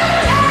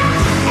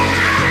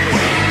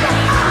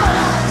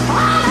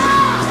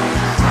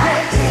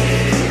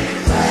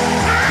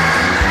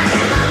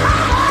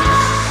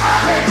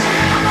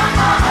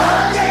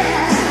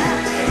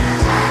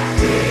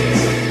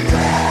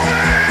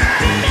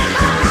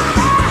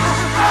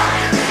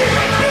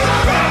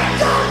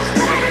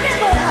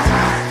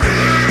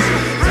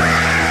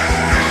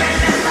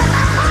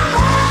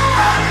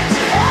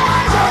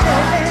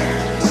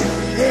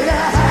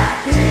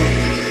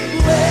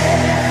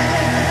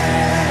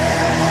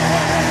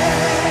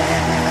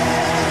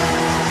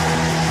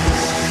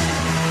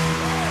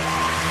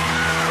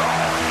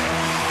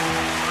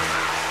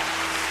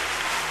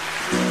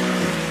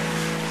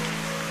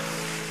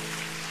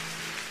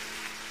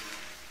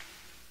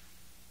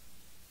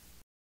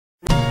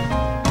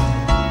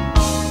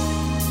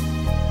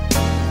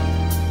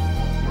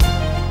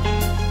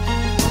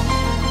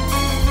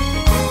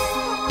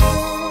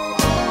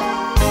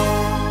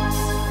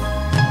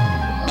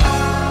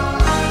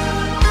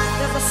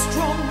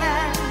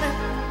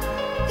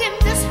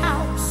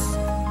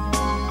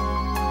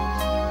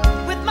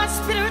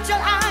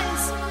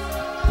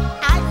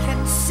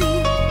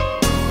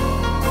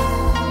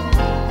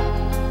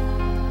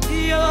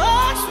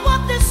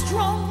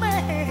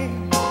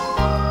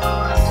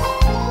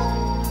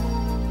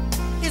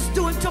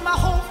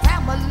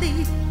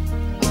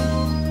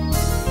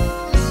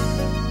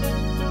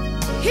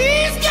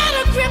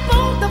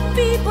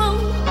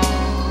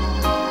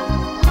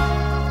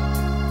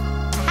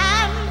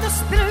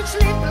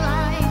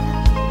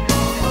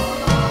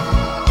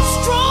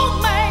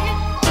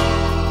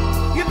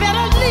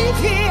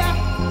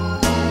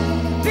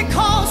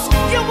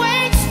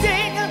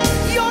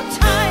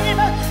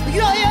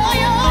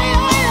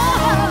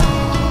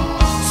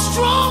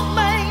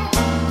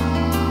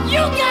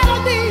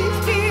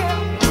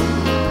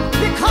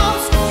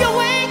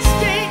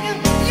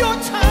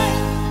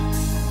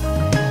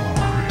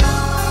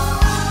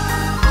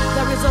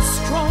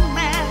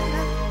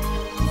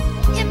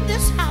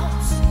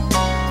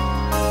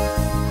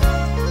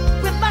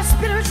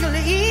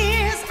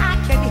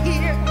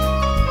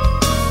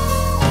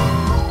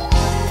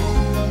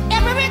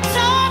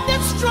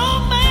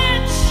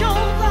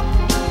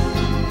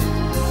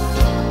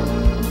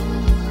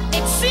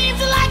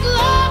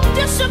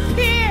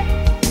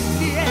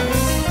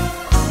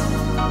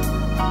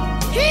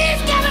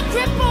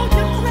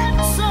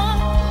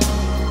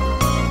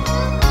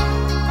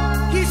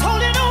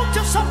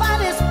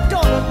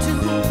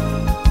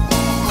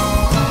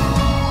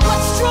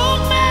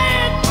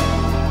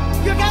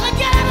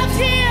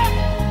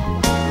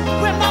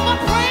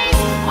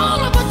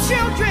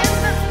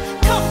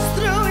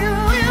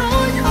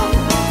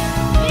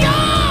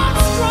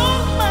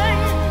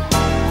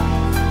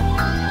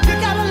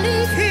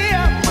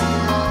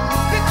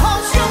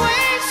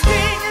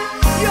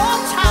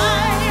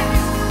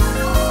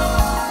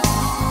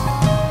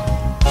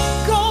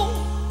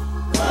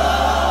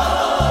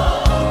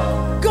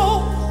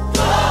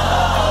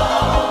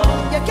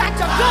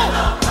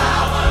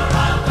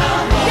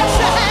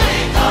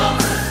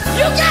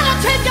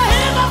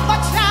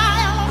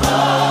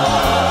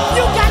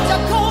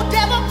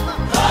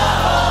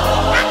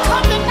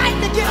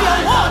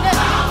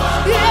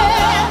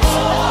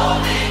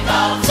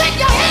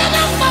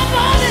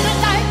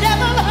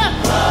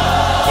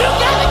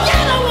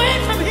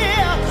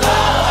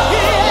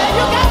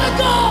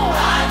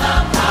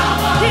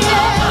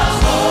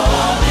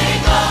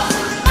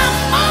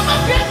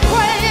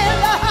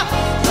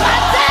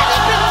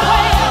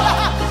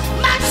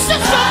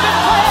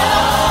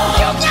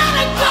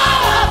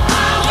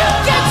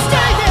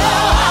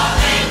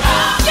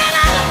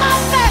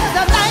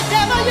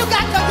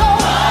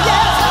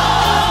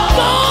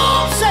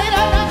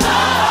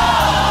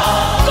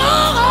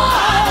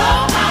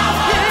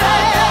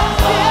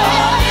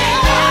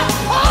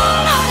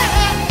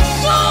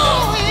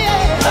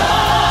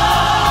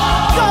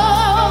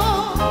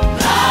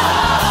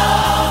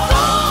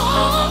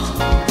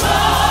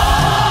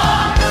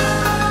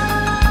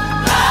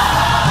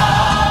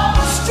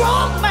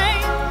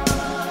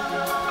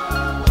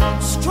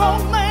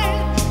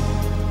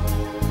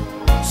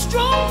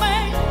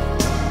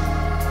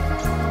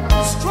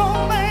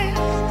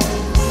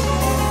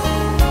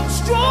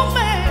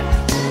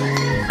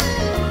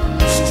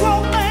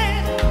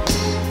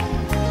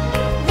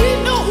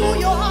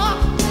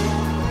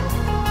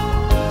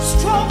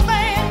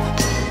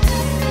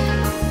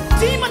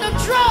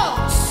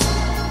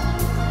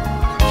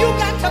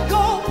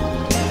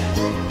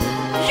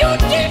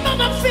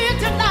 demon of fear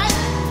tonight,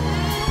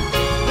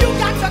 you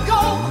got to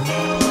go.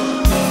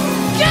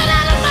 Get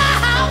out of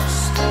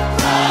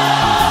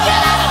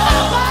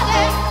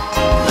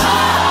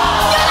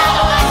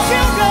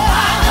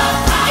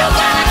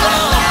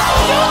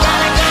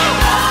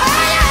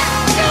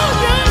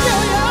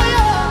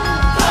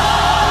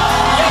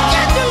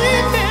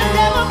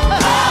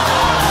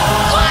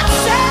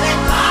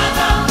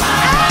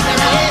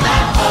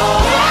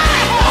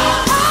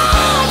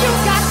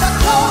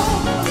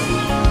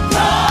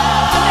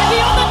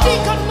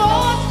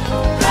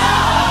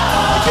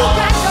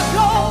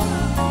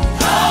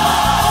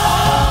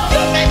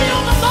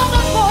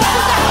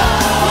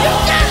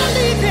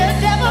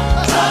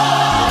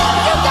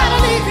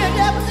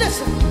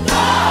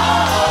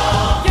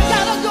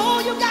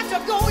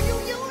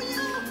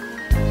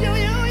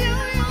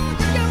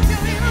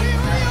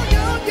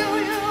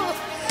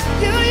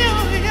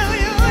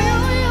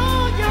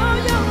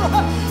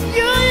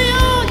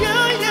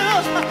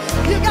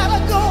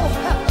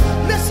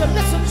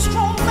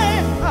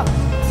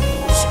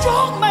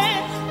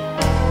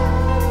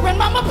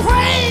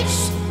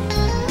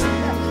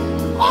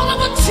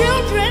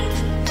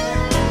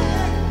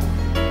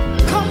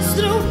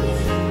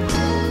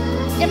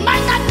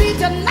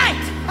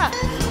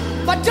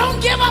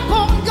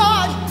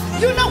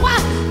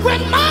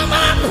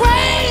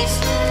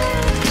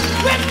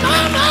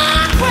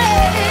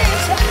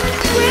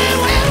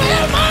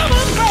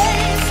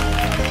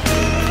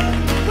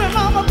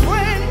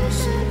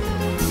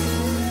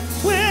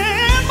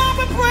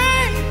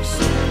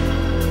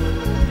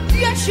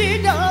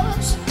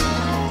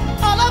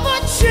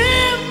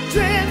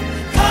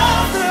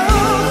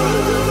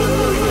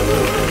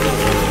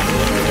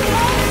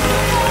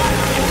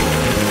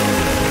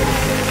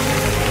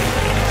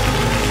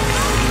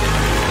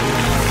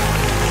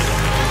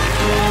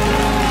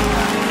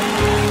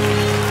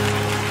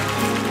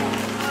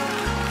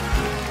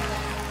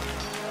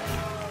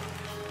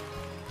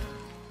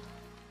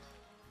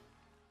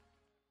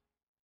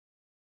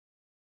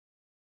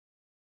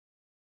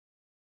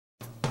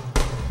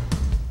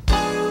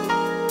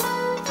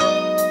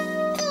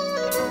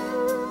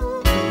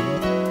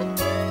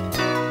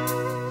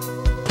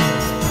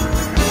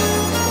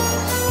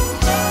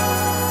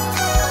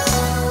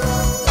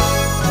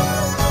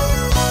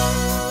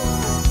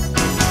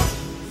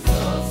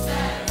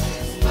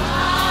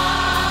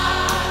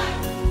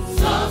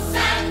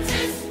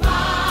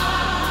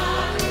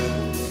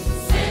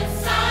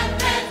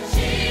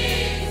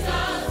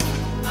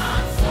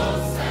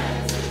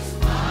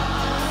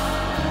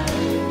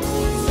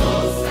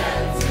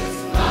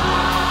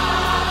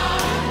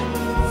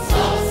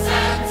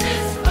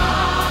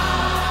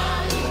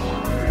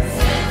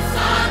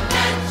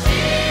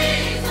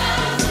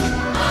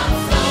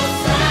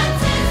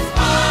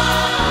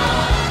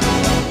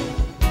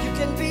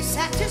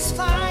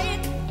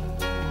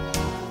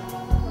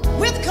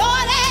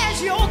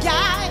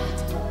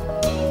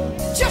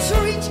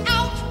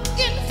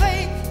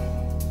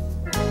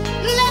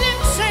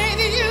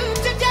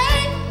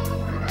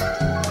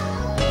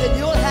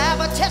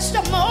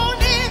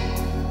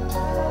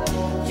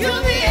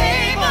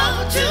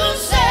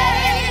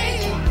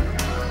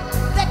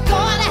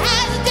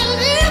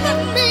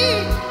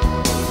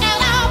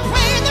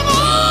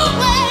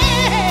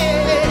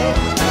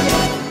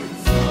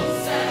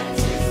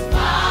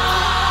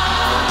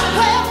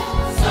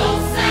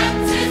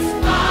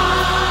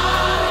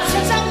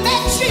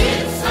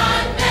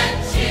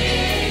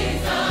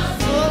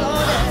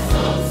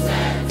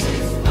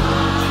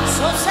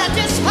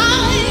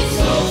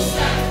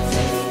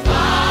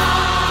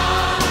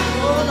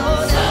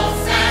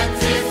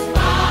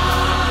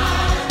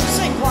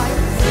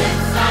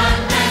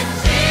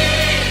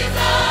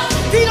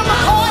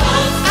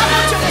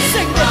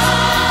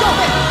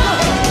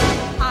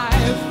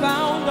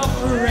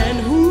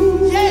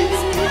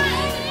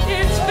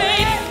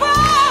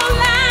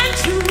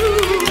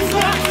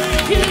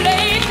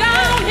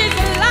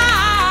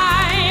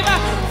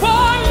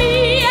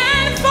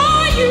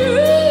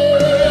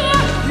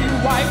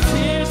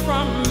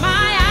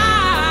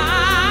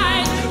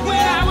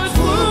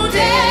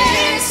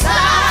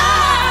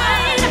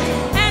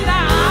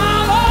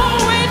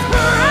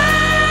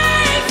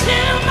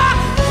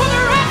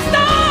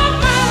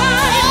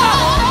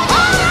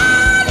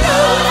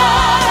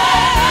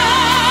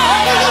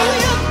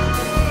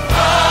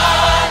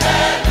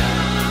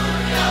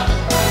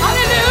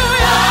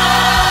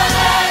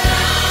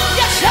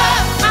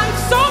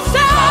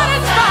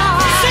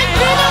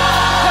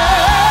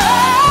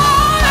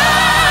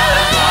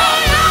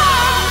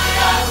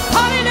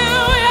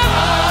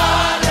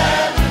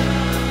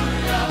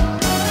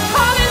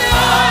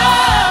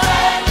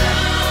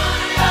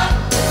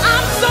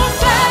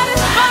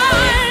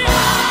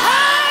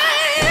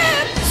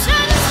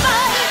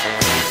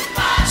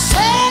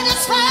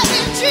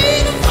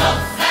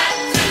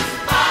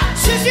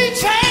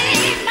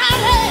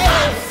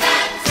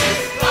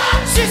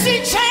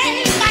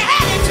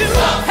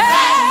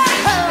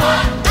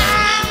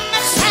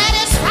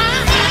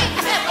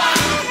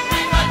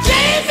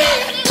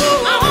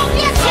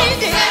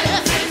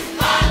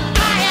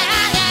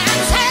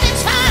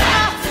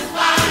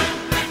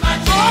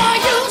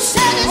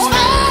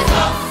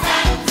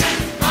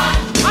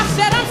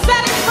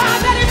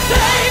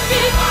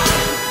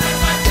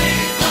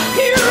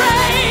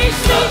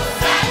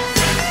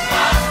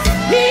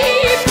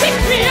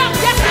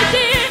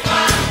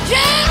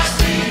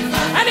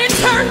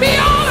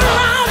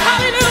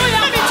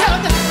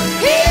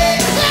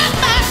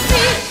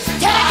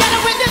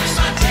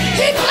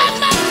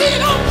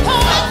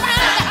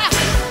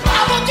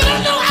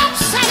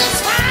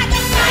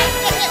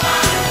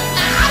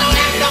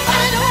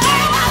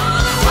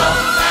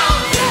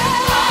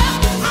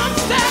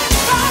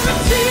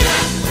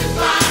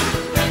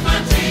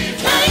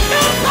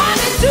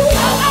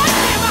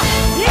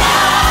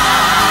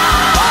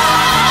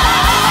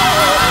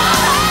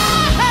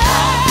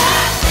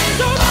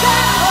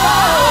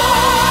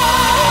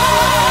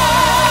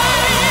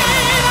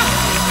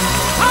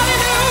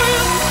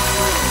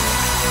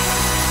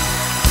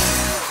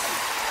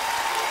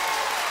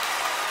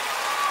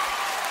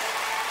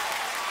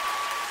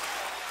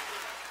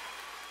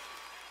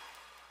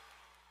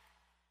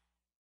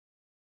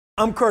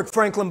I'm Kirk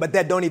Franklin, but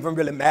that don't even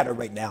really matter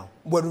right now.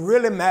 What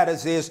really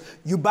matters is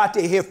you're about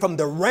to hear from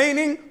the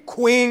reigning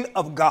queen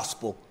of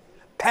gospel,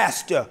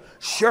 Pastor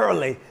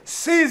Shirley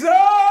Caesar.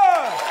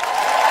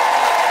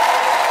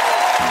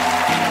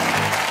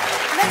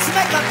 Let's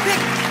make a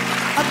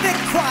big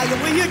choir.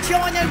 Will you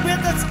join in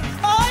with us?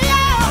 Oh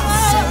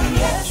yeah!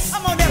 Yes.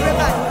 Come on,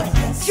 everybody.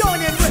 Yes.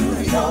 Join in with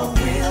me. Your will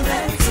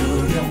and to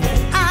your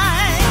way. I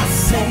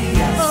say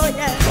yes. Oh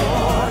yeah.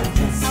 Lord,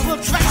 yes. I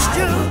will trust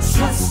you. I will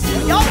trust you.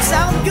 Y'all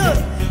sound good.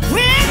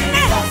 When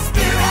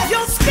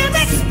your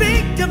spirit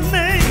speak to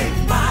me,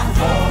 with my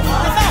whole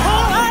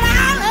heart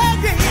I'll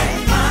agree.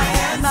 My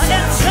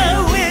answer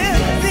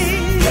will be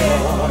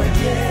Lord,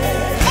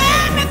 yes.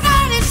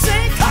 Everybody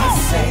say, come on.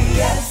 Say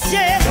yes.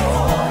 Yes.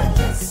 Lord,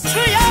 yes.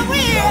 To your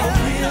will.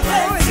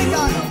 Glory to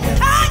God.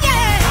 Oh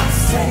yeah. I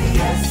say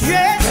yes.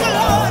 Yes,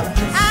 Lord.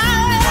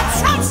 I'll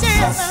trust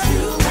you.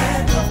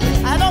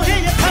 I don't hear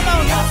you. Come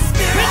on.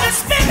 When the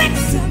spirit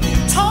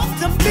talk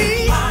to me,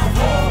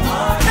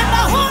 and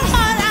my whole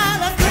heart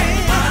I'll agree.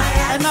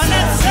 And my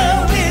answer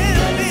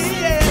will be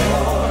yes.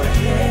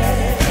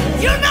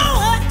 You know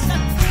what?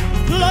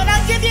 Lord, I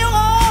give you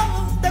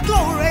all the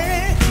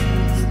glory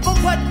for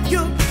what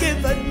you've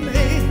given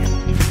me.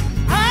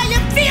 You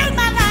filled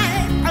my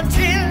life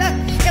until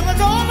it was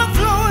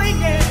overflowing,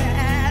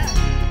 yeah.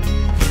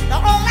 Now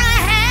all I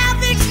have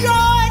is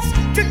yours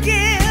to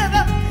give.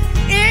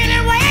 Any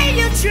way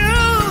you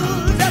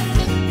choose.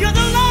 You're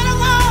the Lord of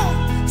all.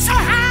 So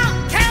how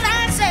can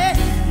I say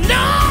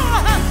no?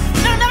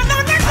 No, no, no,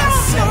 no, no,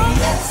 no.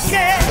 Yes,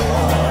 yeah.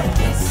 Lord,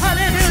 yes.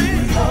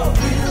 Hallelujah.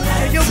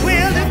 To your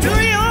will and to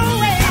your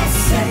way.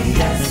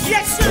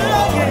 Yes,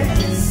 Lord.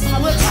 Yes. I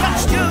will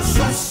trust you.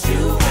 Trust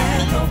you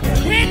and obey.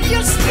 When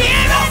your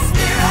spirit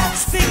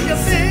speak to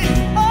me.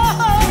 Oh, my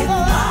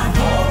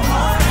whole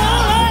heart. Oh,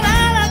 Lord,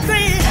 I'll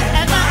agree.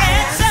 And my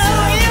answer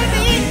will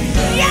be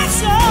yes,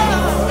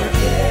 Lord.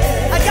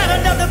 I got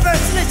another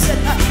verse. Listen.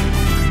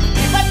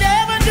 If I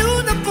never knew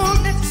the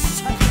fullness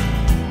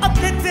of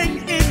living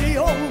in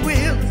your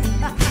will,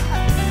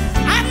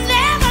 I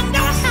never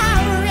know how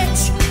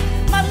rich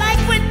my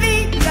life would be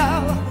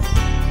now.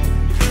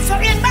 So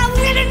in my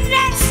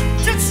willingness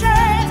to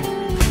serve,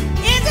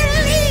 is the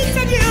least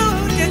that you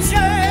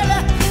deserve.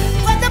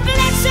 For the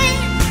blessing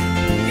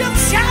you've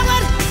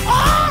showered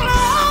all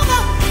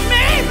over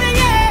me,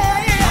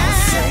 yeah, yeah.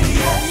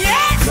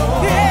 Yes,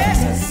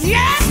 yes,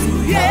 yes,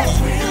 yes.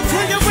 To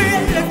your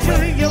will and to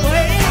your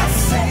way.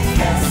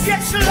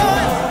 Yes, Lord.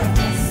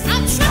 I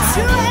trust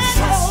you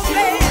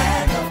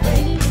and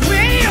obey.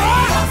 When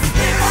your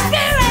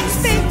spirit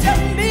speak to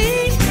me,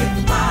 with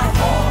my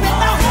whole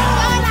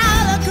heart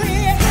I'll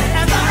agree.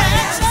 And my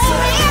answer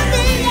will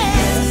be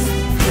yes.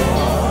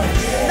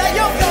 Now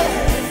you go.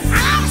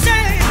 I'll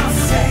say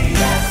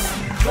yes.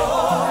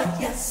 Lord,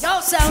 yes.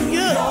 Y'all sound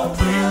good. Your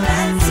will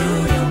and to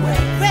your way.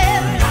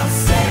 Well, I'll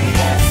say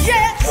yes.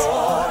 Yes.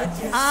 Lord,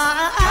 yes. I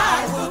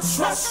will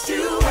trust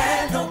you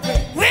and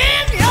obey.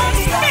 When your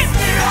spirit,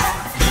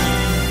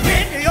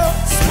 when your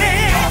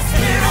spirit,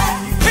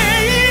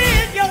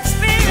 when your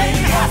spirit,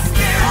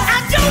 I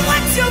do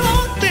what you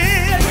want me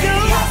to do.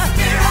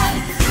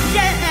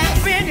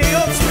 Yeah, when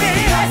your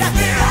spirit,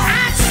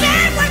 I say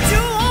what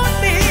you want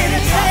me to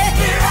say.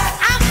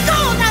 I'm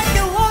going like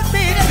you want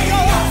me to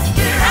go.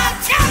 I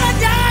tell a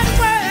darn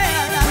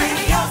world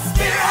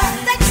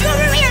that you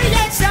really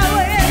yes I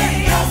will.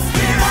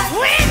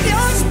 When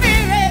your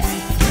spirit,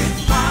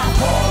 my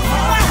whole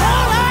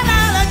heart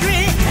I'll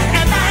agree,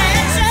 and my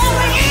answer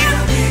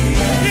will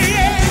be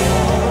yes.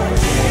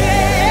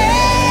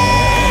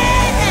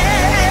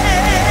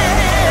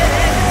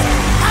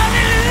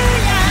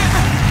 Hallelujah,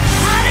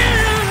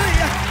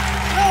 hallelujah,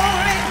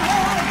 glory,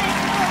 glory,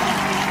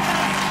 glory,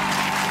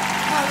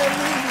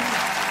 hallelujah,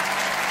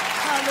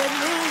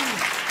 hallelujah,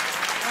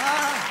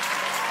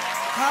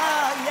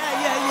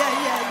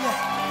 yeah.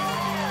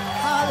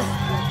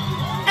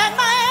 Hallelujah. And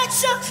my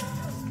answer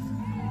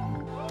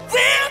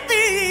will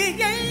be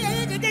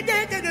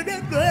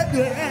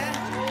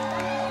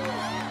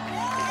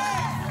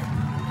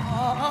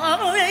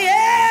oh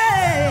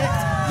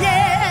yeah,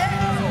 yeah,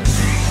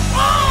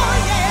 oh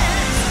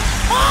yes,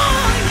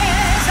 oh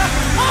yes,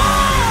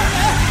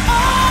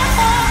 oh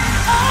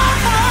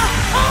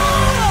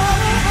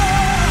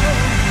yes,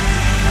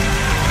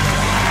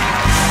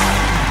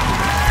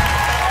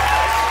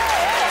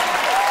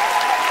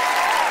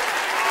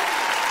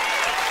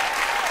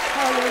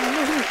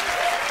 Hallelujah.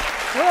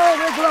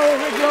 Glory,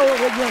 glory,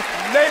 glory, glory.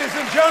 Ladies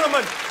and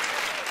gentlemen,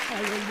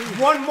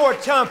 one more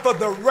time for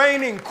the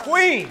reigning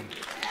queen.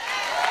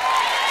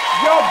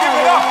 Y'all give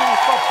it up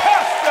for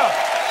Pastor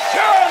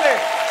Shirley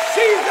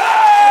Caesar.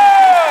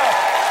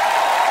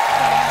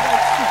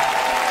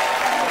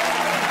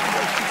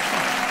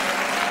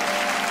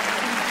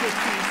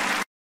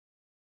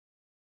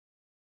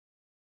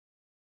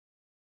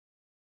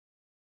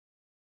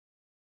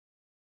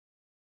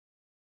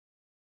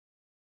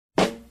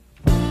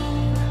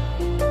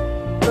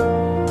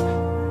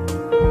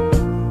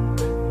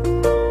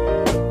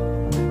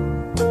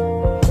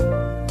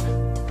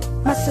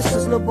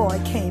 boy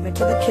came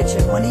into the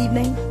kitchen one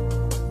evening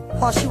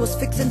while she was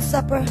fixing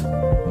supper,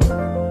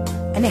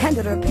 and he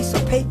handed her a piece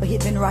of paper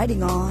he'd been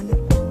writing on.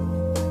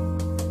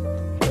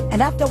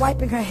 And after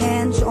wiping her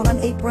hands on an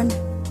apron,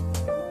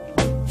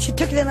 she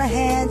took it in her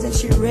hands and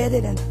she read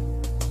it, and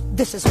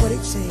this is what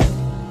it said.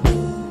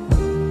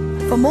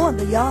 For mowing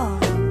the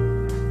yard,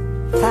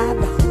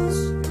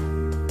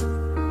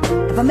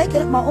 $5. If I make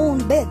it up my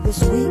own bed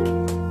this week,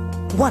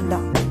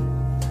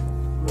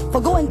 $1. For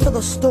going to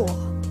the store,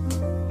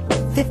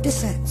 50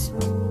 cents.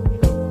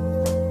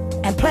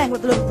 And playing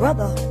with little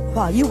brother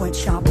while you went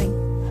shopping,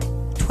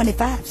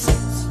 25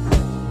 cents.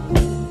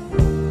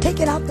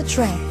 Taking out the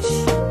trash,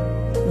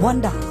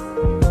 $1.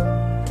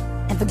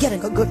 And for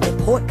getting a good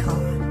report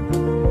card,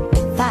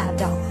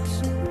 $5.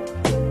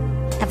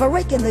 And for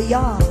raking the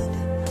yard,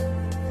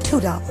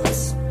 $2.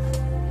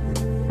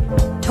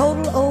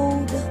 Total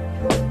owed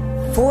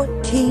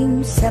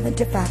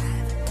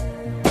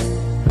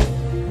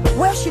 $14.75.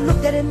 Well, she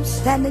looked at him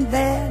standing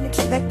there and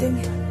expecting,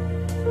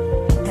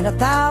 and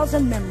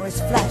 1,000 memories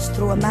flashed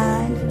through her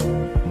mind.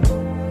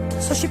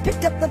 So she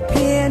picked up the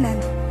pen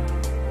and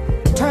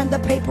turned the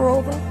paper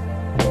over,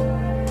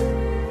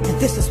 and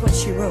this is what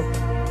she wrote.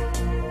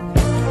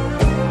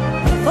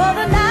 For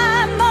the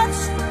 9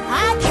 months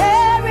I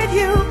carried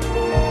you,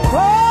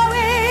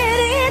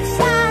 growing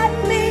inside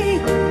me,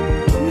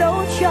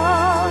 no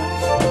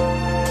charge.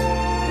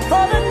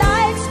 For the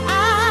nights I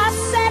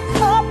sat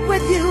up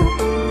with you,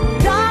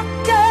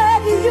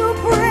 doctored you,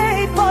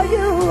 prayed for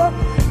you,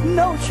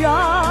 no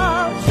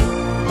charge.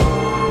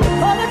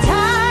 For the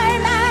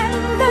time and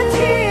the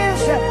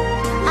tears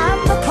and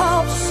the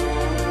cost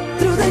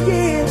through the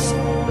years,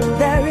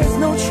 there is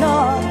no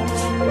charge.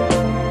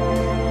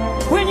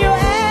 When you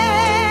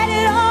add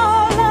it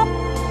all up,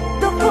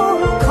 the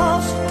full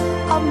cost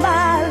of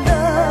my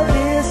love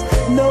is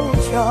no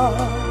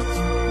charge.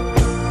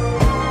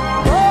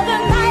 For the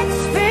nights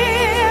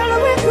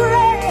filled with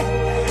gray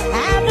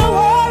and the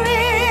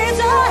worries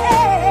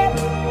ahead,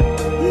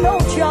 no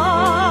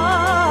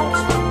charge.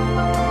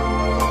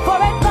 For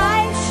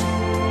advice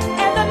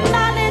and the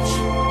knowledge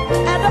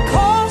and the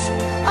cost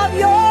of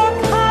your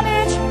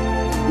college,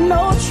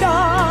 no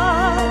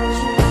charge.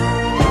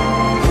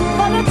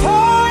 For the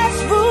toys,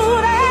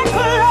 food and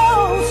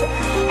clothes,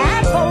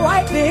 and for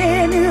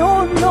wiping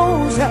your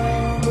nose,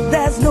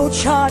 there's no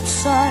charge,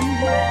 son.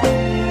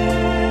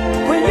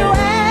 When you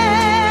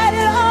add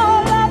it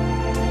all up,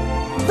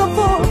 the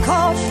full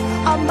cost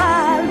of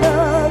my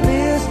love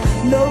is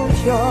no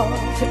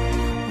charge.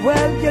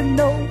 Well, you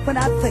know, when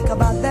I think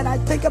about that, I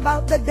think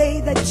about the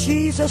day that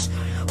Jesus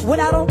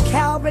went out on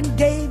Calvary and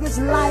gave his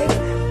life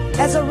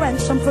as a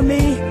ransom for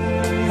me.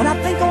 When I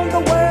think on the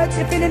words,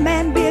 if any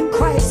man be in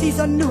Christ, he's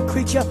a new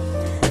creature.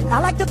 I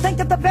like to think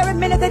that the very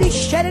minute that he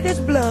shedded his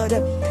blood,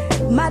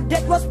 my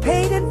debt was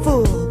paid in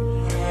full.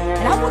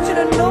 And I want you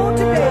to know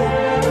today,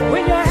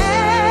 when you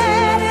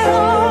add it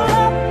all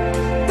up,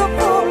 the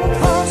full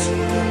cost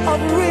of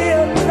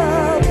real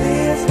love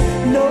is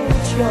no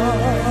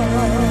charge.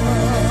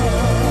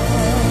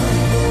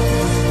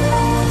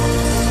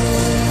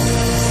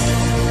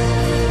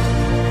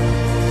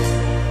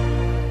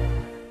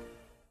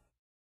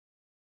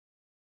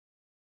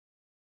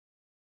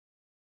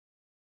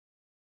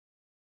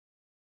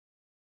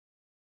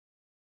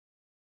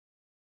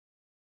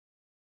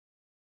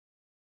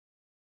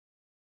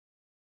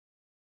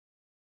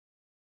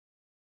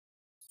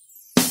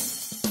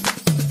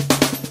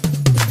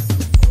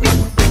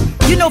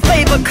 You know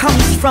favor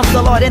comes from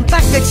the Lord. In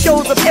fact, it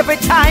shows up every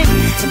time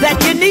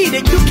that you need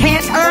it. You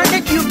can't earn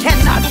it. You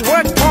cannot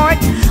work for it.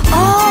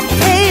 All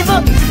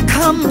favor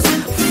comes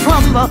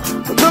from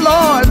the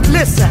Lord.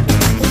 Listen,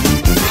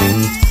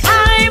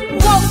 I'm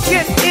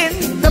walking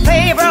in the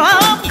favor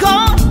of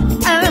God,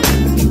 and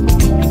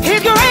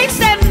his grace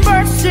and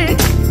mercy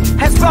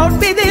has brought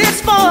me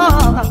this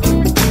far.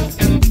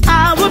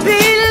 I will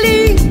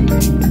believe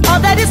all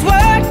that his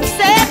word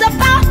says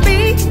about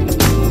me.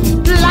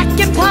 Like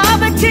in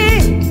poverty,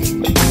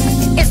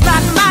 it's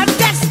not my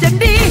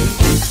destiny.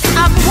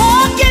 I'm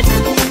walking,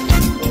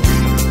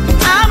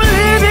 I'm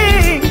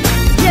living,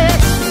 yes,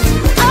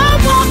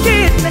 I'm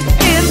walking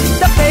in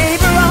the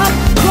favor of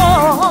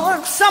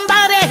God.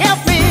 Somebody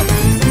help me,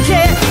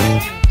 yes,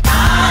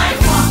 I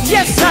walk,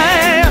 yes I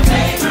am, in the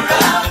favor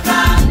of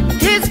God.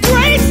 His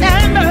grace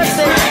and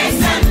mercy,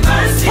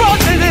 brought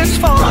me this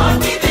far.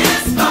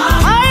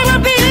 I will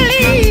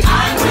believe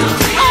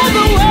all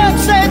the word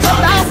says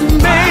about me.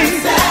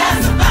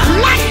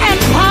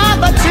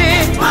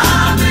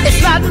 It's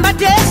not my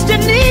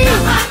destiny.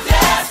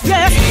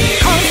 Yes,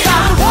 'cause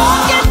I'm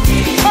walking.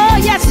 Oh,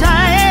 yes, I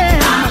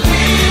am.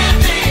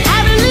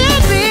 I'm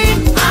living.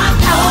 I'm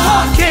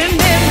walking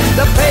in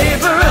the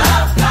favor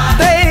of God.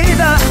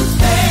 Favor.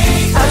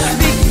 I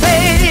speak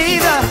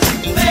favor.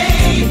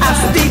 I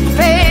speak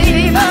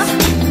favor.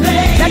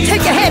 Now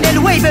take your hand and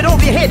wave it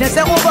over your head and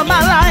say, over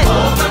my life.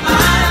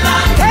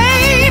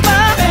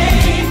 Favor.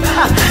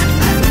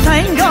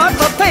 Thank God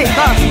for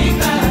favor.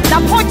 Now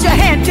point your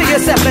hand to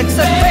yourself and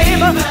say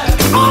favor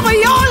over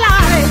your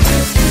life.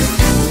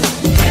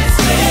 His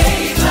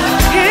favor.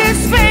 His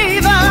favor.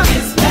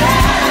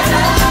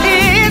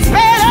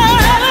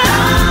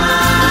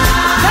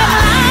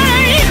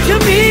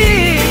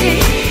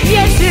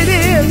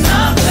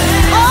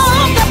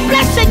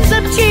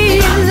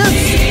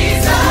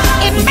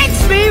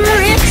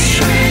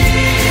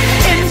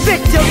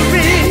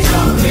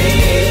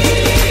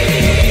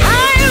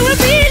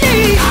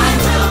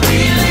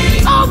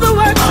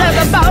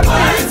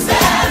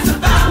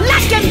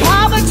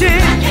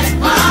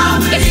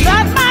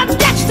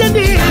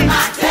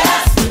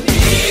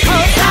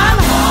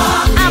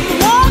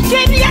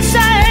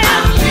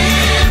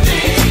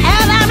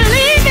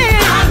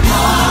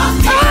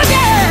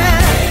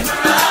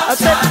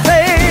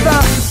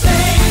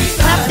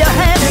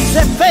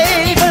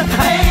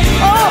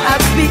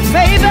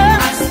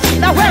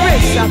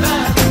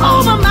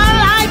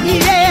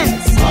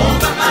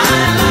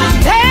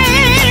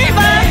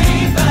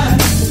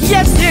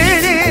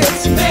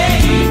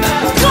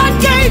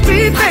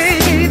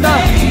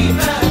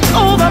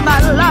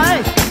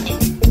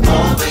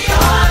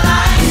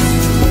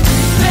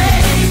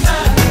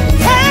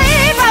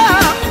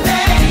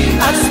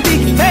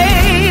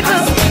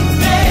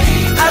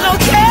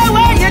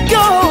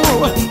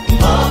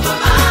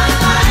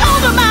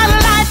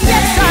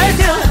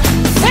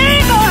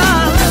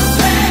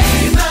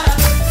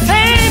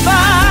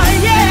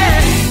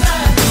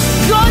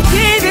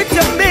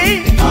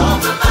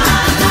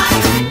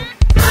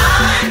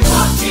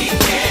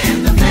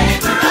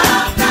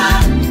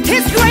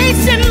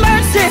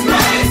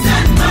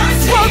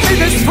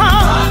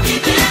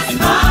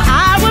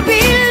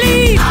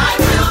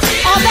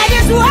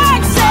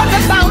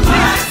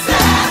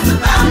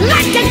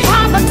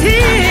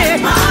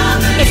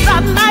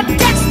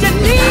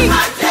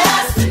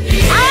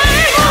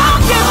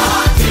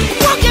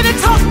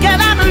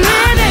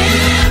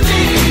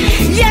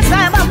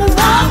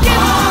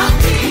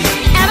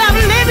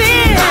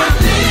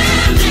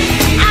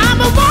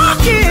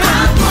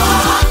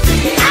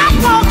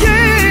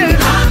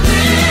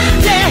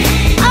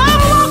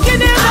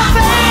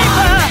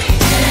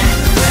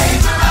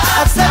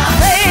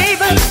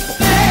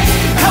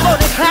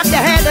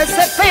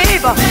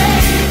 favor.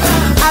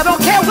 I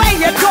don't care where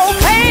you go,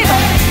 favor.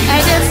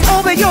 And it's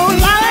over your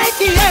life,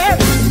 yeah.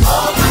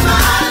 Over my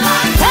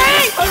life.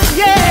 Favor,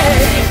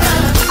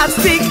 yeah. I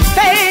speak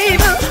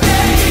favor.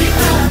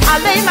 I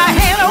lay my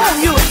hand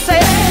on you and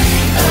say,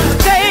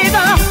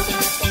 favor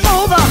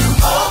over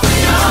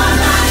your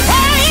life.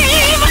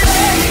 Favor,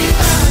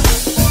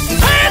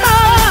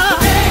 favor.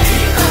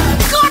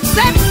 God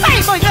said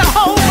favor your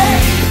home.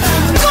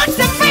 God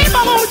said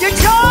favor on your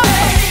job.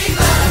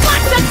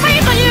 God said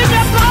favor in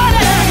your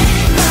body.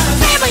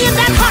 Favor in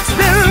that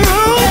hospital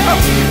room.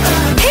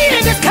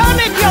 Healing is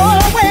coming your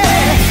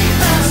way.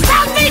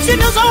 Salvation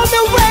is on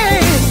the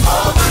way.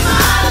 Over my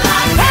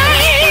life.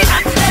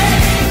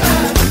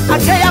 I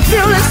tell you, I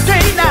feel this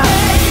thing now.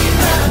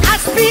 I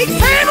speak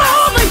favor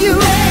over you.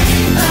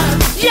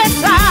 Yes,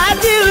 I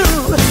do.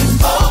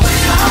 Over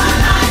your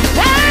life.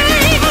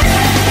 Favor.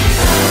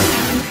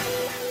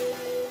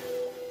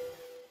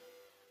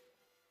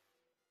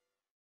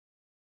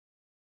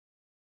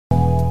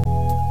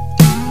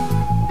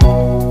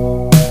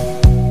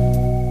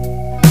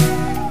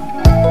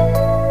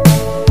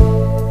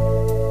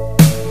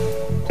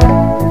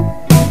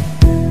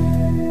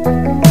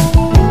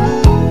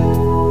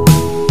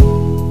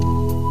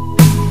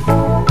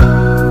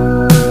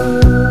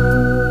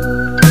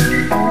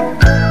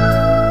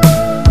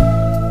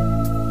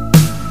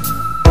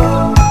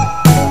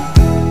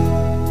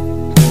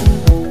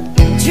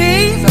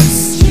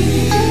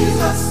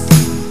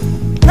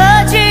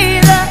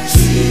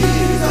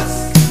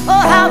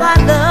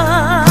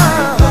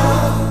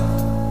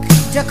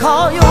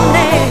 Call your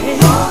name.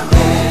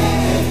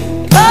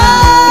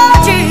 Oh,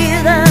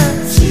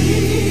 Jesus.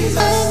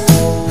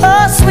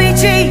 Oh, sweet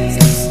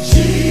Jesus.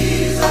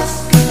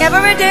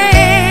 Every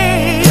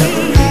day.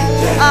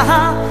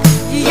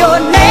 Your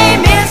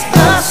name is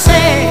the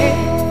same.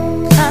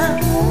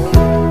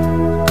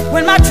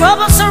 When my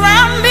troubles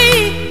surround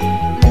me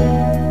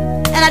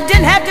and I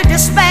didn't have to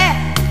despair,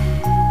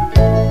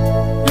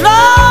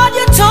 Lord,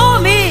 you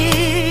told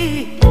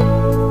me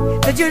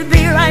that you'd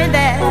be right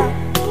there.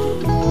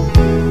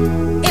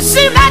 It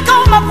seemed like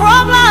all my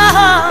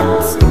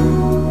problems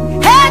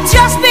had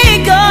just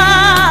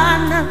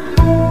begun,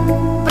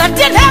 but I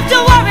didn't have to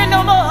worry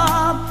no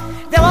more.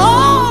 They were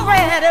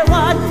already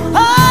won.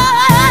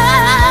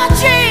 Oh,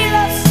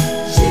 Jesus,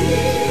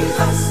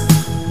 Jesus,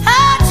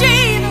 oh,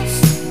 Jesus,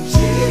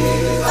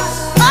 Jesus,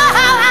 oh,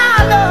 how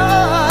I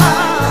love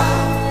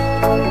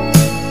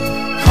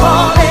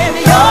calling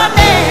your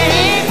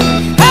name.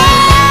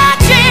 Oh,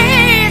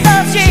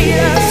 Jesus,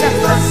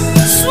 Jesus,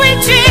 sweet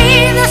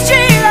Jesus,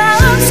 Jesus.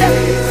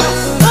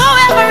 Oh,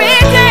 every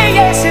day,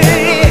 yes it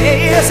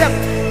is.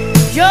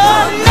 Your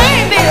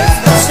name is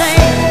the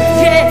same,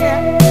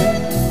 yeah.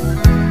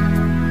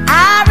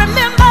 I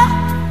remember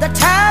the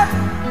time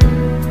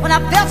when I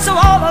felt so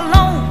all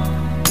alone,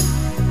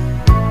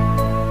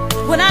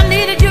 when I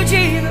needed you,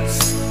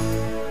 Jesus.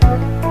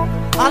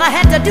 All I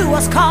had to do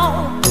was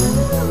call.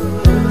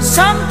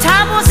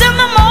 Sometimes it was in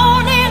the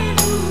morning,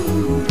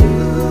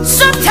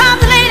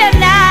 sometimes late at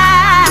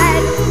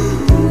night.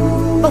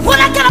 But when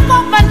I get up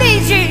on my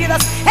knees,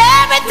 Jesus,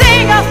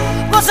 everything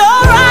was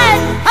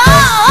alright.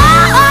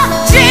 Oh,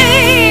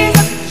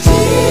 Jesus,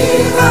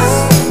 Jesus,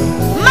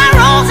 my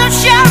rose of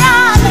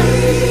Sharon,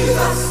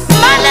 Jesus,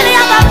 my lily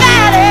of the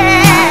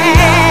valley,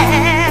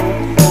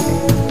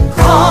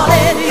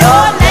 calling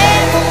your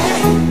name.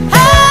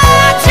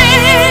 Oh,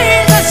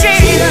 Jesus,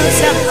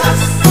 Jesus,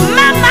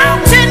 my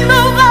mountain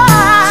mover,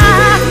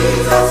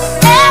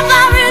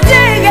 every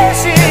day,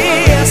 yes,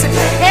 yes,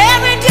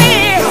 every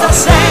day is the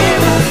same.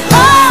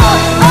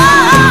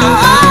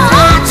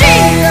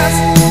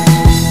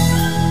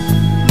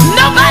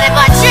 Nobody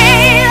but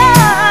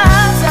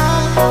Jesus.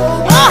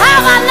 Oh,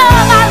 how I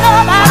love, I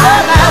love, I love,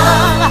 I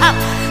love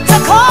to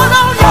call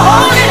on your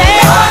holy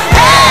name.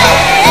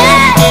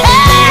 Hey,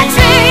 hey,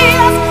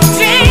 Jesus,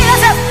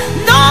 Jesus.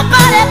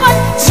 Nobody but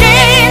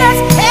Jesus.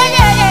 Hey,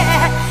 yeah,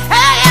 yeah.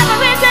 Hey,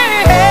 every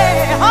day.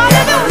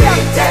 Hallelujah.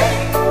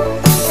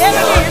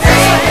 Every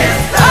day.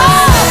 Oh,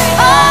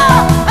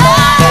 oh,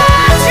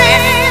 oh,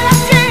 Jesus,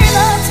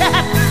 Jesus.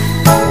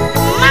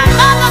 My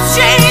mother,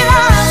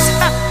 Jesus.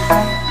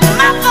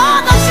 My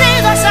father,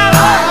 Jesus, I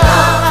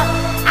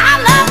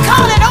love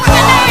calling on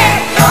your name.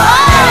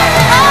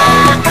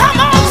 Oh, come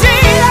on,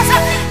 Jesus,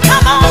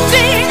 come on,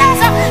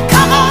 Jesus,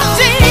 come on,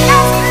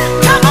 Jesus,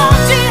 come on,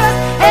 Jesus,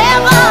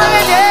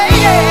 every day,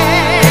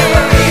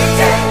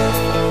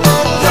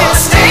 you're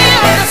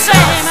still the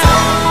same.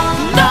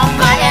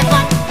 Nobody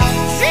but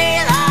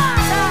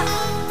Jesus.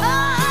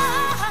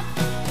 Oh,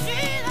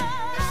 Jesus,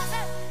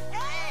 Jesus.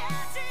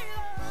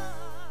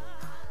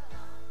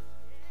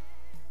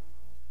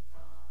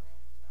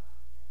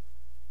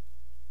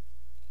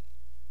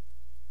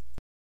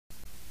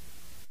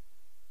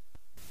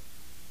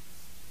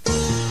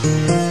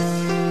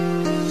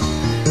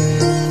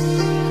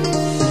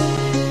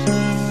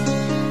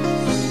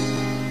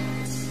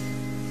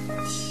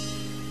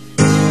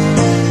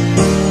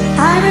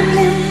 I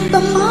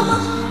remember Mama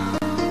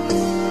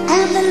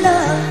and the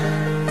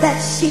love that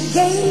she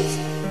gave.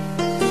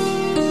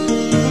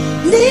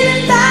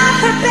 kneeling by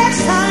her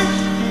bedside,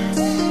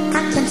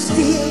 I can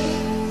still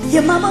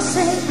hear Mama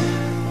say,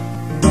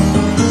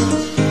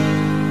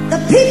 the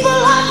people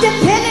are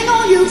depending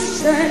on you,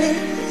 Shirley.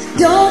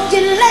 Don't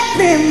you let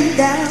them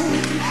down.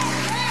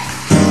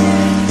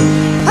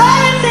 I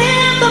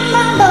remember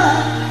Mama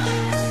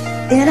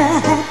in a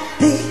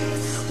happy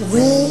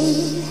way.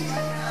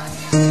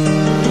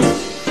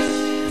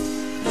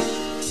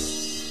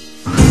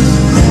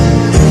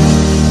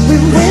 We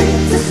went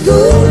to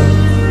school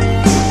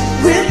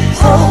with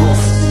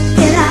holes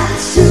in our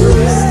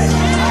shoes.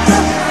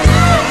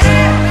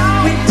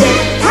 We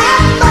didn't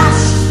have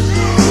much,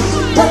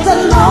 but the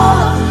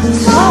Lord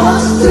saw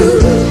us through.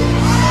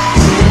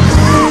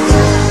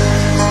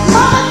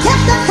 Mama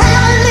kept the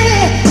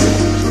family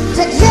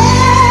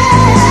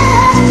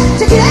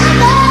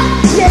together,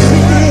 yes she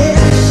did.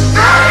 I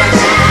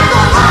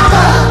remember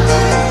Mama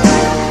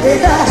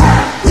in a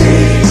happy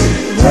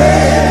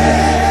way.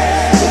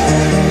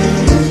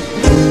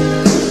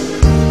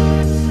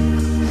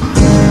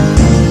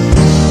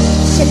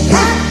 She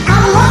packed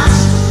our lunch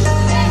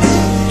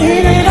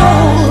in an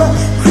old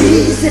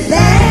greasy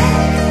bag.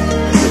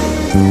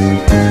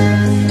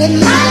 It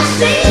might have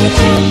seemed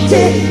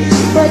empty,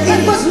 but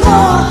it was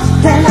more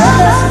than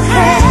others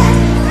had.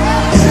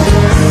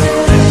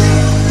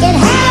 It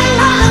had a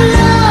lot of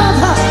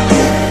love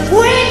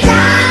way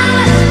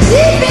down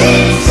deep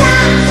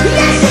inside.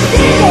 Yes, it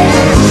did.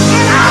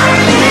 And I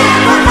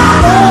remember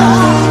Mama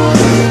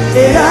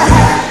in a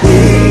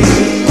happy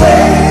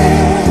way.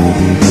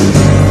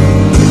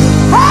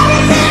 I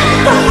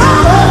remember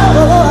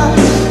Mama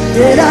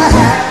in a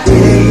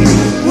happy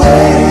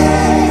way.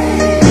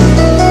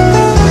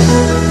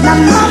 Now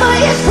Mama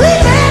is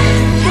sleeping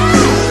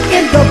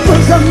in the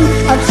bosom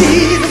of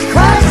Jesus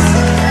Christ.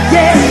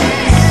 Yeah.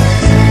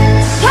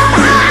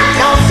 Somehow I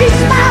know she's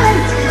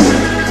smiling.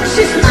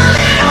 She's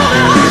smiling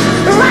over us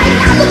right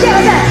now.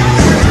 Together.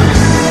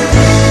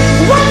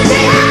 One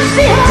day I'll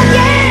see her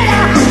again.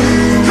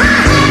 How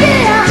happy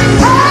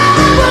I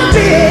will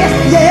be.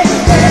 Yeah.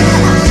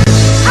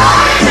 I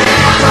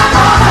remember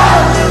Mama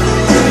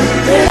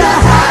in a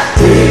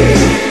happy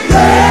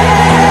way.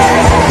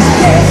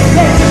 Yeah,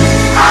 yeah.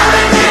 I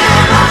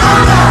remember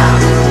Mama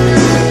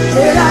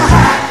in a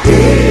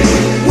happy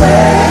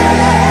way.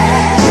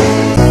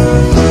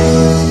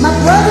 My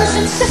brothers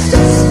and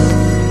sisters,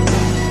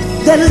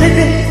 they're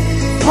living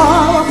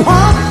far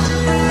apart.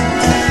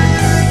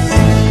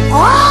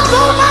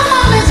 Although my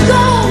mom is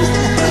gone,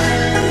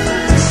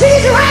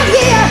 she's right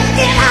here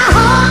in our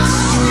hearts.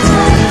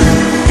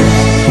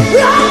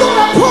 We're all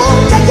gonna pull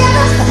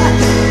together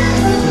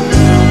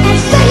and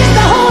stay in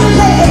the holy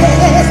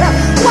place.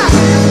 What?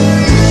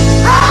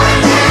 I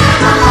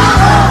remember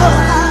Mama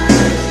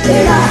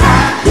in a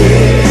happy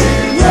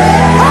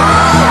way.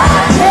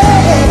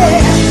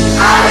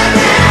 I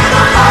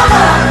remember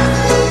Mama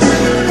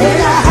in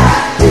a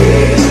happy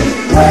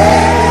way.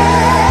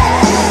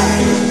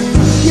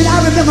 You know, I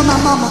remember my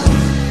mama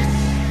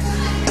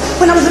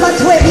when I was about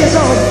 12 years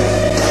old.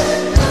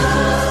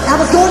 I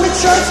was going to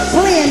church,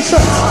 playing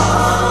church.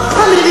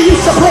 How many of you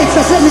used to play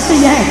church? Let me see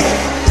your hand.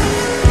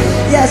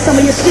 Yeah, some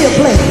of you still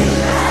play.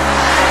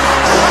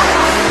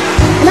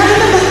 And I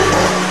remember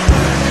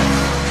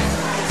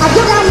I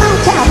go down Mount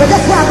Calvary,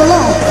 that's where I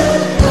belong.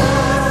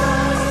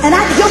 And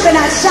I'd jump and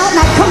I'd shout and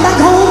I'd come back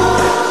home.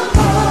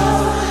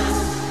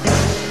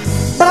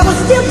 But I was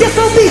still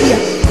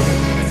disobedient.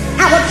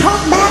 I would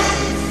talk back.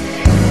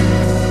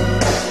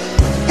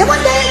 And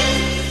one day,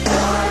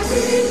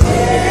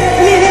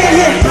 me and Ann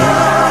here,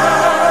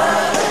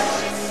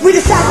 we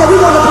decided that we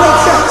want to play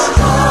church.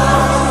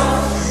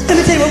 Let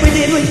me tell you what we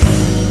did. We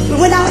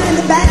went out in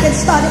the back and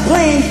started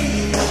playing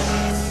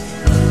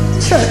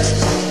church.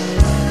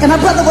 And my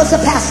brother was a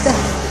pastor.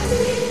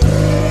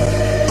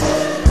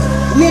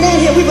 Me and Ann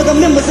here, we were the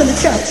members in the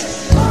church.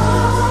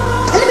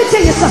 And let me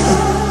tell you something.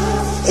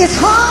 It's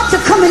hard to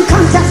come in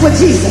contact with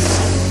Jesus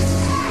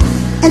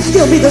and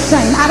still be the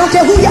same. I don't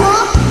care who you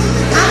are.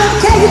 I don't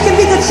care. You can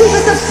be the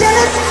chiefest of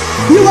sinners.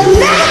 You will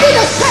never be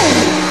the same.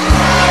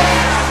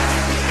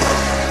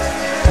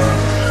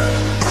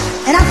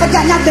 And I've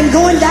forgotten I've been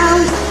going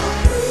down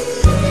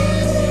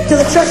to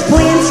the church,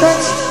 playing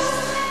church.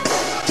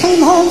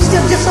 Came home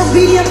still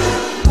disobedient.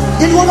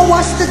 Didn't want to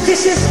wash the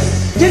dishes.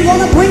 Didn't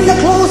want to bring the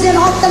clothes in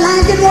off the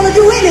line. Didn't want to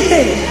do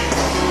anything.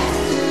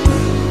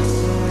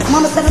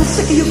 Mama said, I'm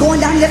sick of you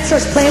going down to that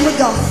church playing with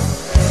God.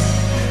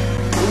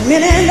 Me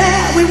and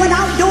there, we went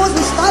outdoors.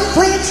 We started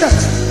playing church.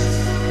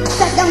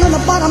 Sat down on the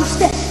bottom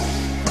step.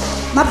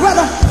 My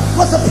brother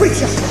was a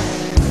preacher,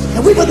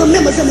 and we were the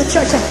members in the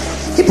church. And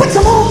he put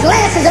some old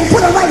glasses and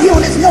put them right here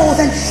on his nose.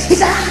 And he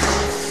said,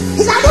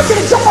 I want you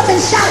to jump up and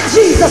shout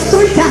Jesus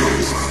 3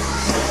 times.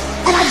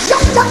 And I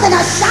jumped up and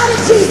I shouted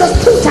Jesus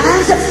 2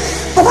 times.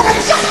 But when I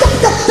jumped up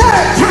the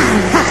 3rd time,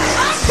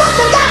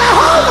 something got a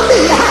hold of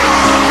me.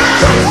 I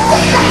couldn't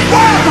sit back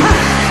down.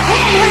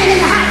 And ran in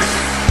the house.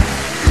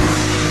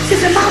 She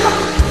said, Mama,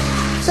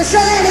 so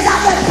Shirley is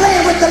out there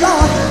playing with the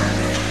Lord.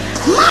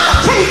 Mama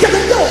came to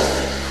the door.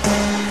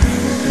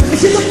 And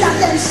she looked out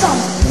there and saw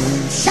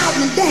me.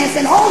 shouting and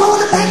dancing all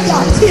over the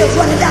backyard, tears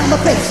running down my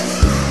face.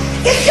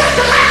 It's just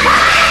a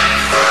laugh.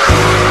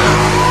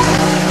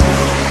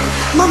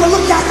 Mama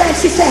looked out there and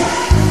she said,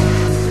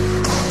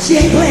 she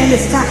ain't playing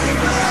this time.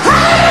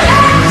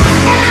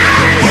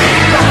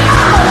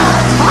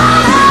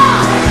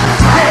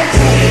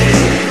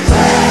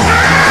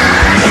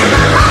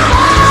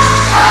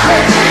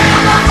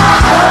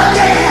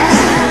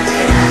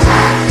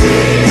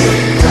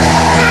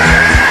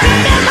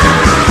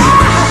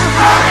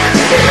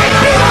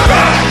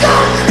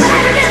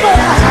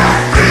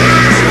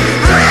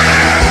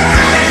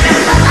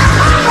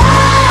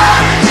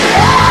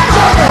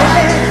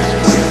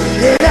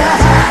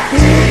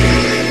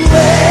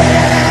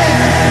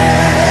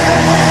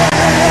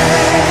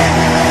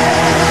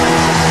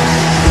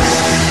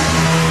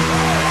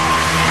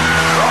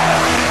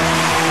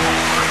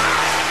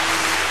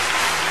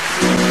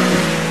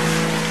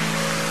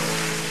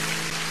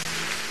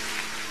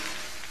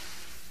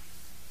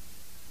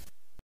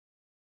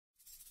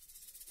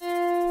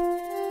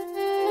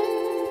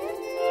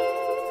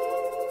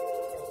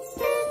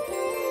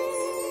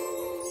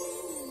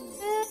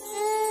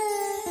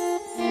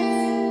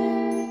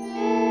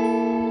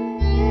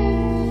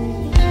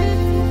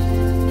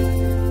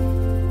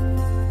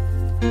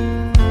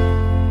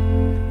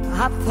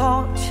 I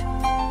thought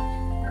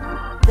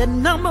that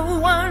number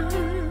one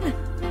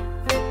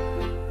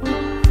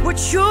would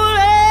surely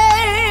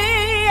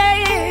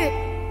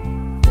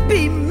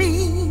be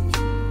me.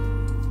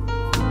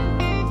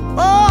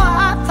 Oh,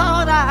 I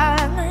thought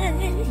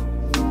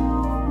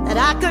that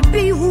I could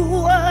be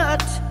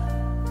what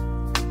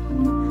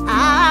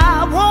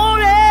I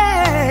wanted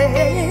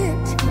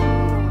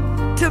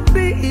to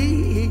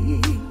be.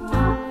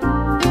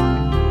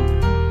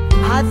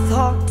 I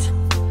thought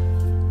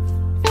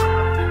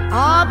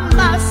of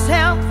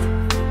myself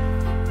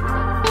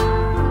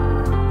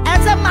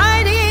as a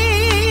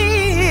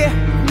mighty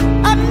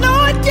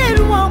anointed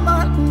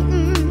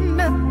woman,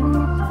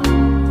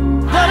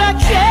 but I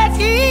can't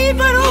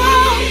even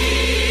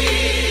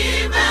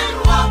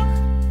walk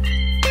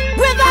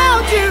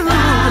without you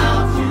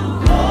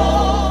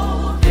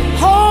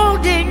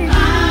holding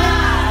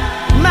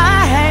my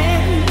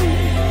hand.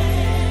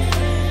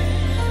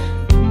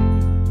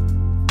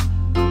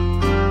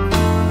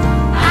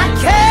 I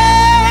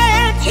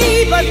can't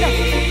even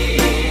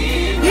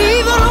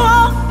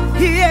walk,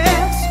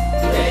 yes,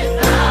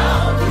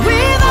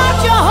 without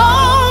you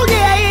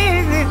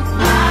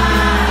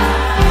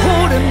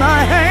holding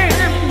my hand.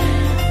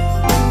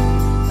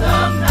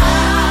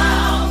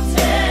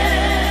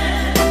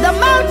 The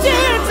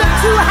mountains are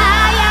too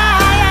high,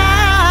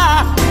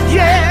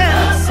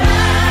 yes,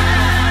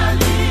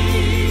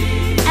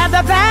 and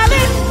the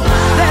valleys,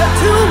 they're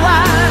too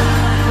wide.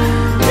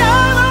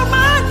 Down on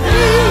my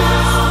knees,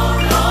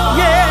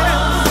 yes,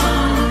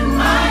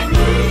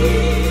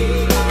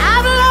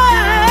 I've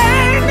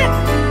learned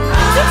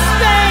to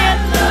stand.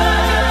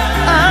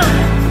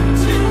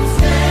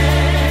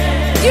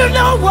 You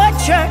know what,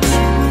 church?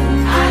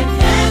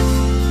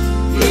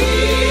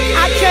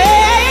 I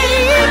can't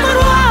even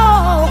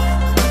walk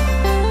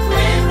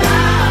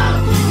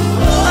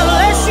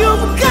unless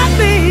you've got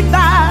me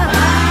by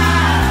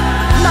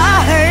my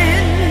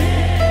hand.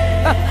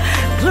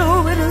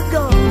 Glory to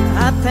God.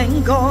 I thank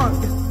God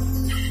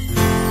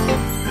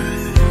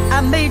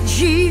I made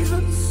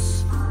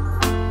Jesus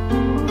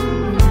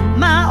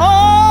my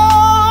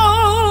all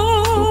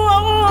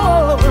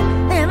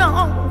in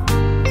all.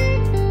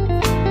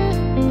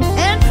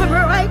 And for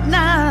right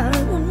now,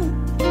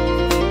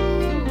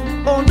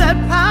 on that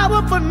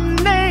powerful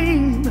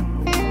name,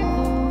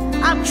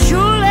 I'm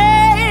surely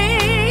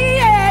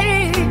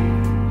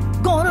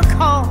gonna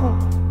call.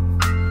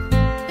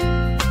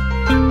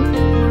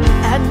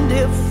 And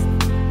if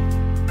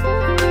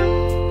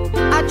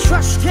I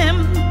trust him,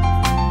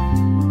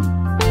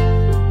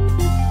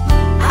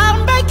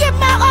 I'll make it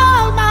my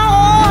all, my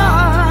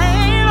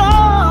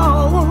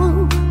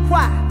all.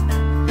 Why?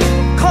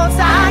 'Cause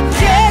I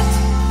can't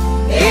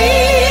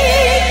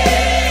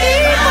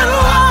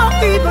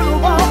even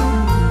walk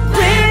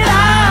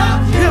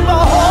without him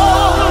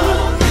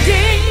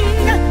holding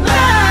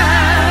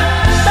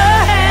my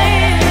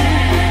hand.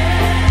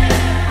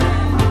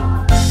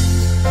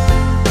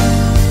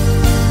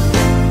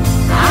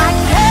 I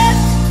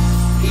can't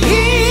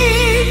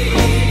even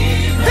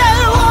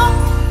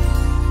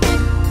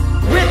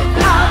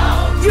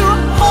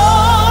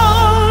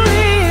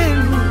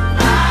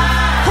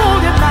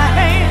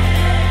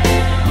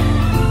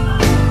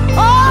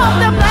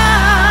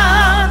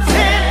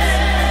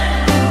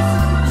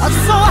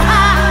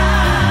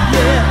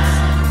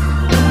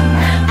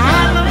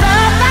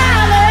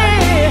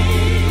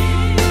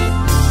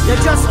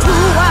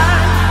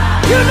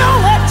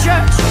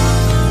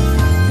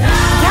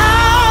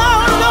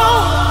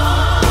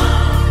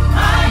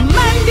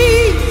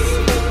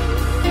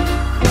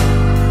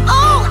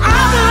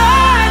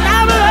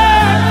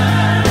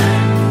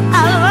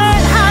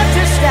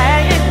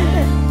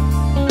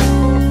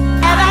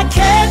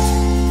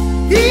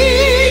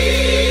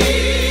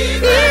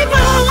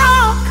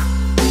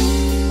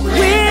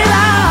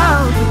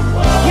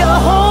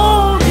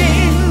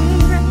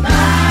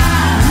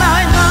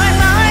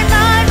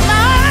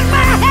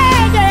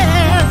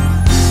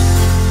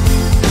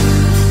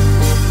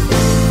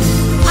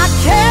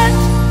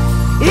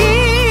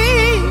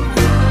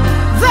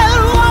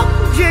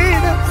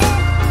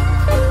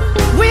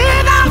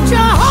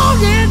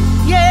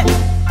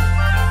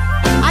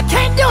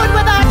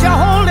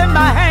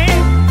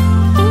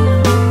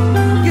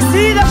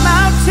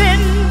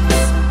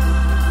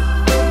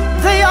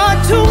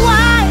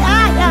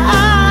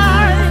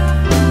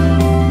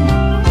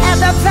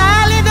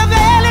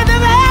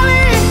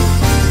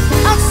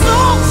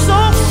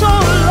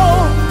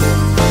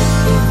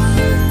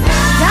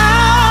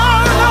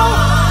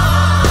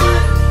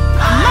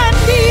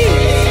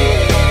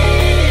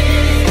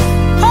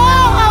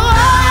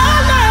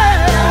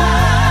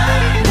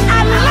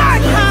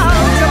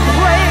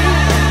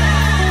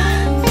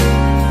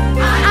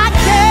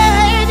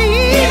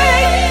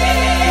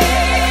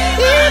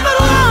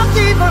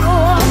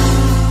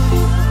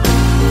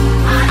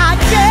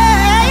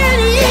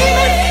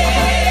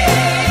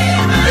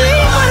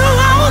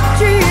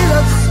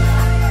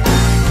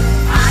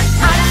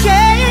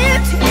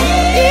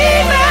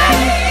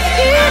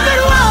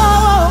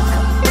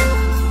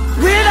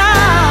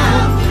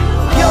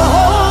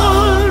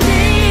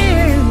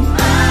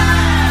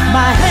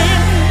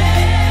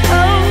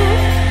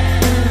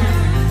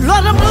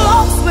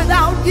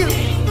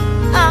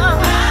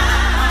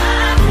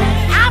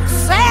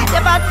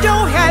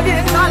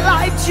have in my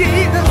life,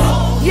 Jesus.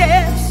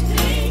 Yes.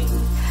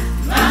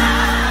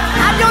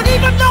 I don't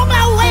even know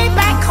my way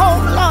back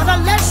home, Lord,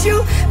 unless you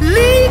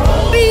lead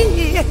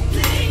me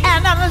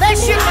and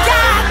unless you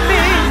guide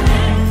me.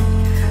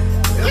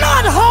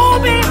 Lord,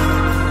 hold me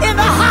in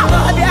the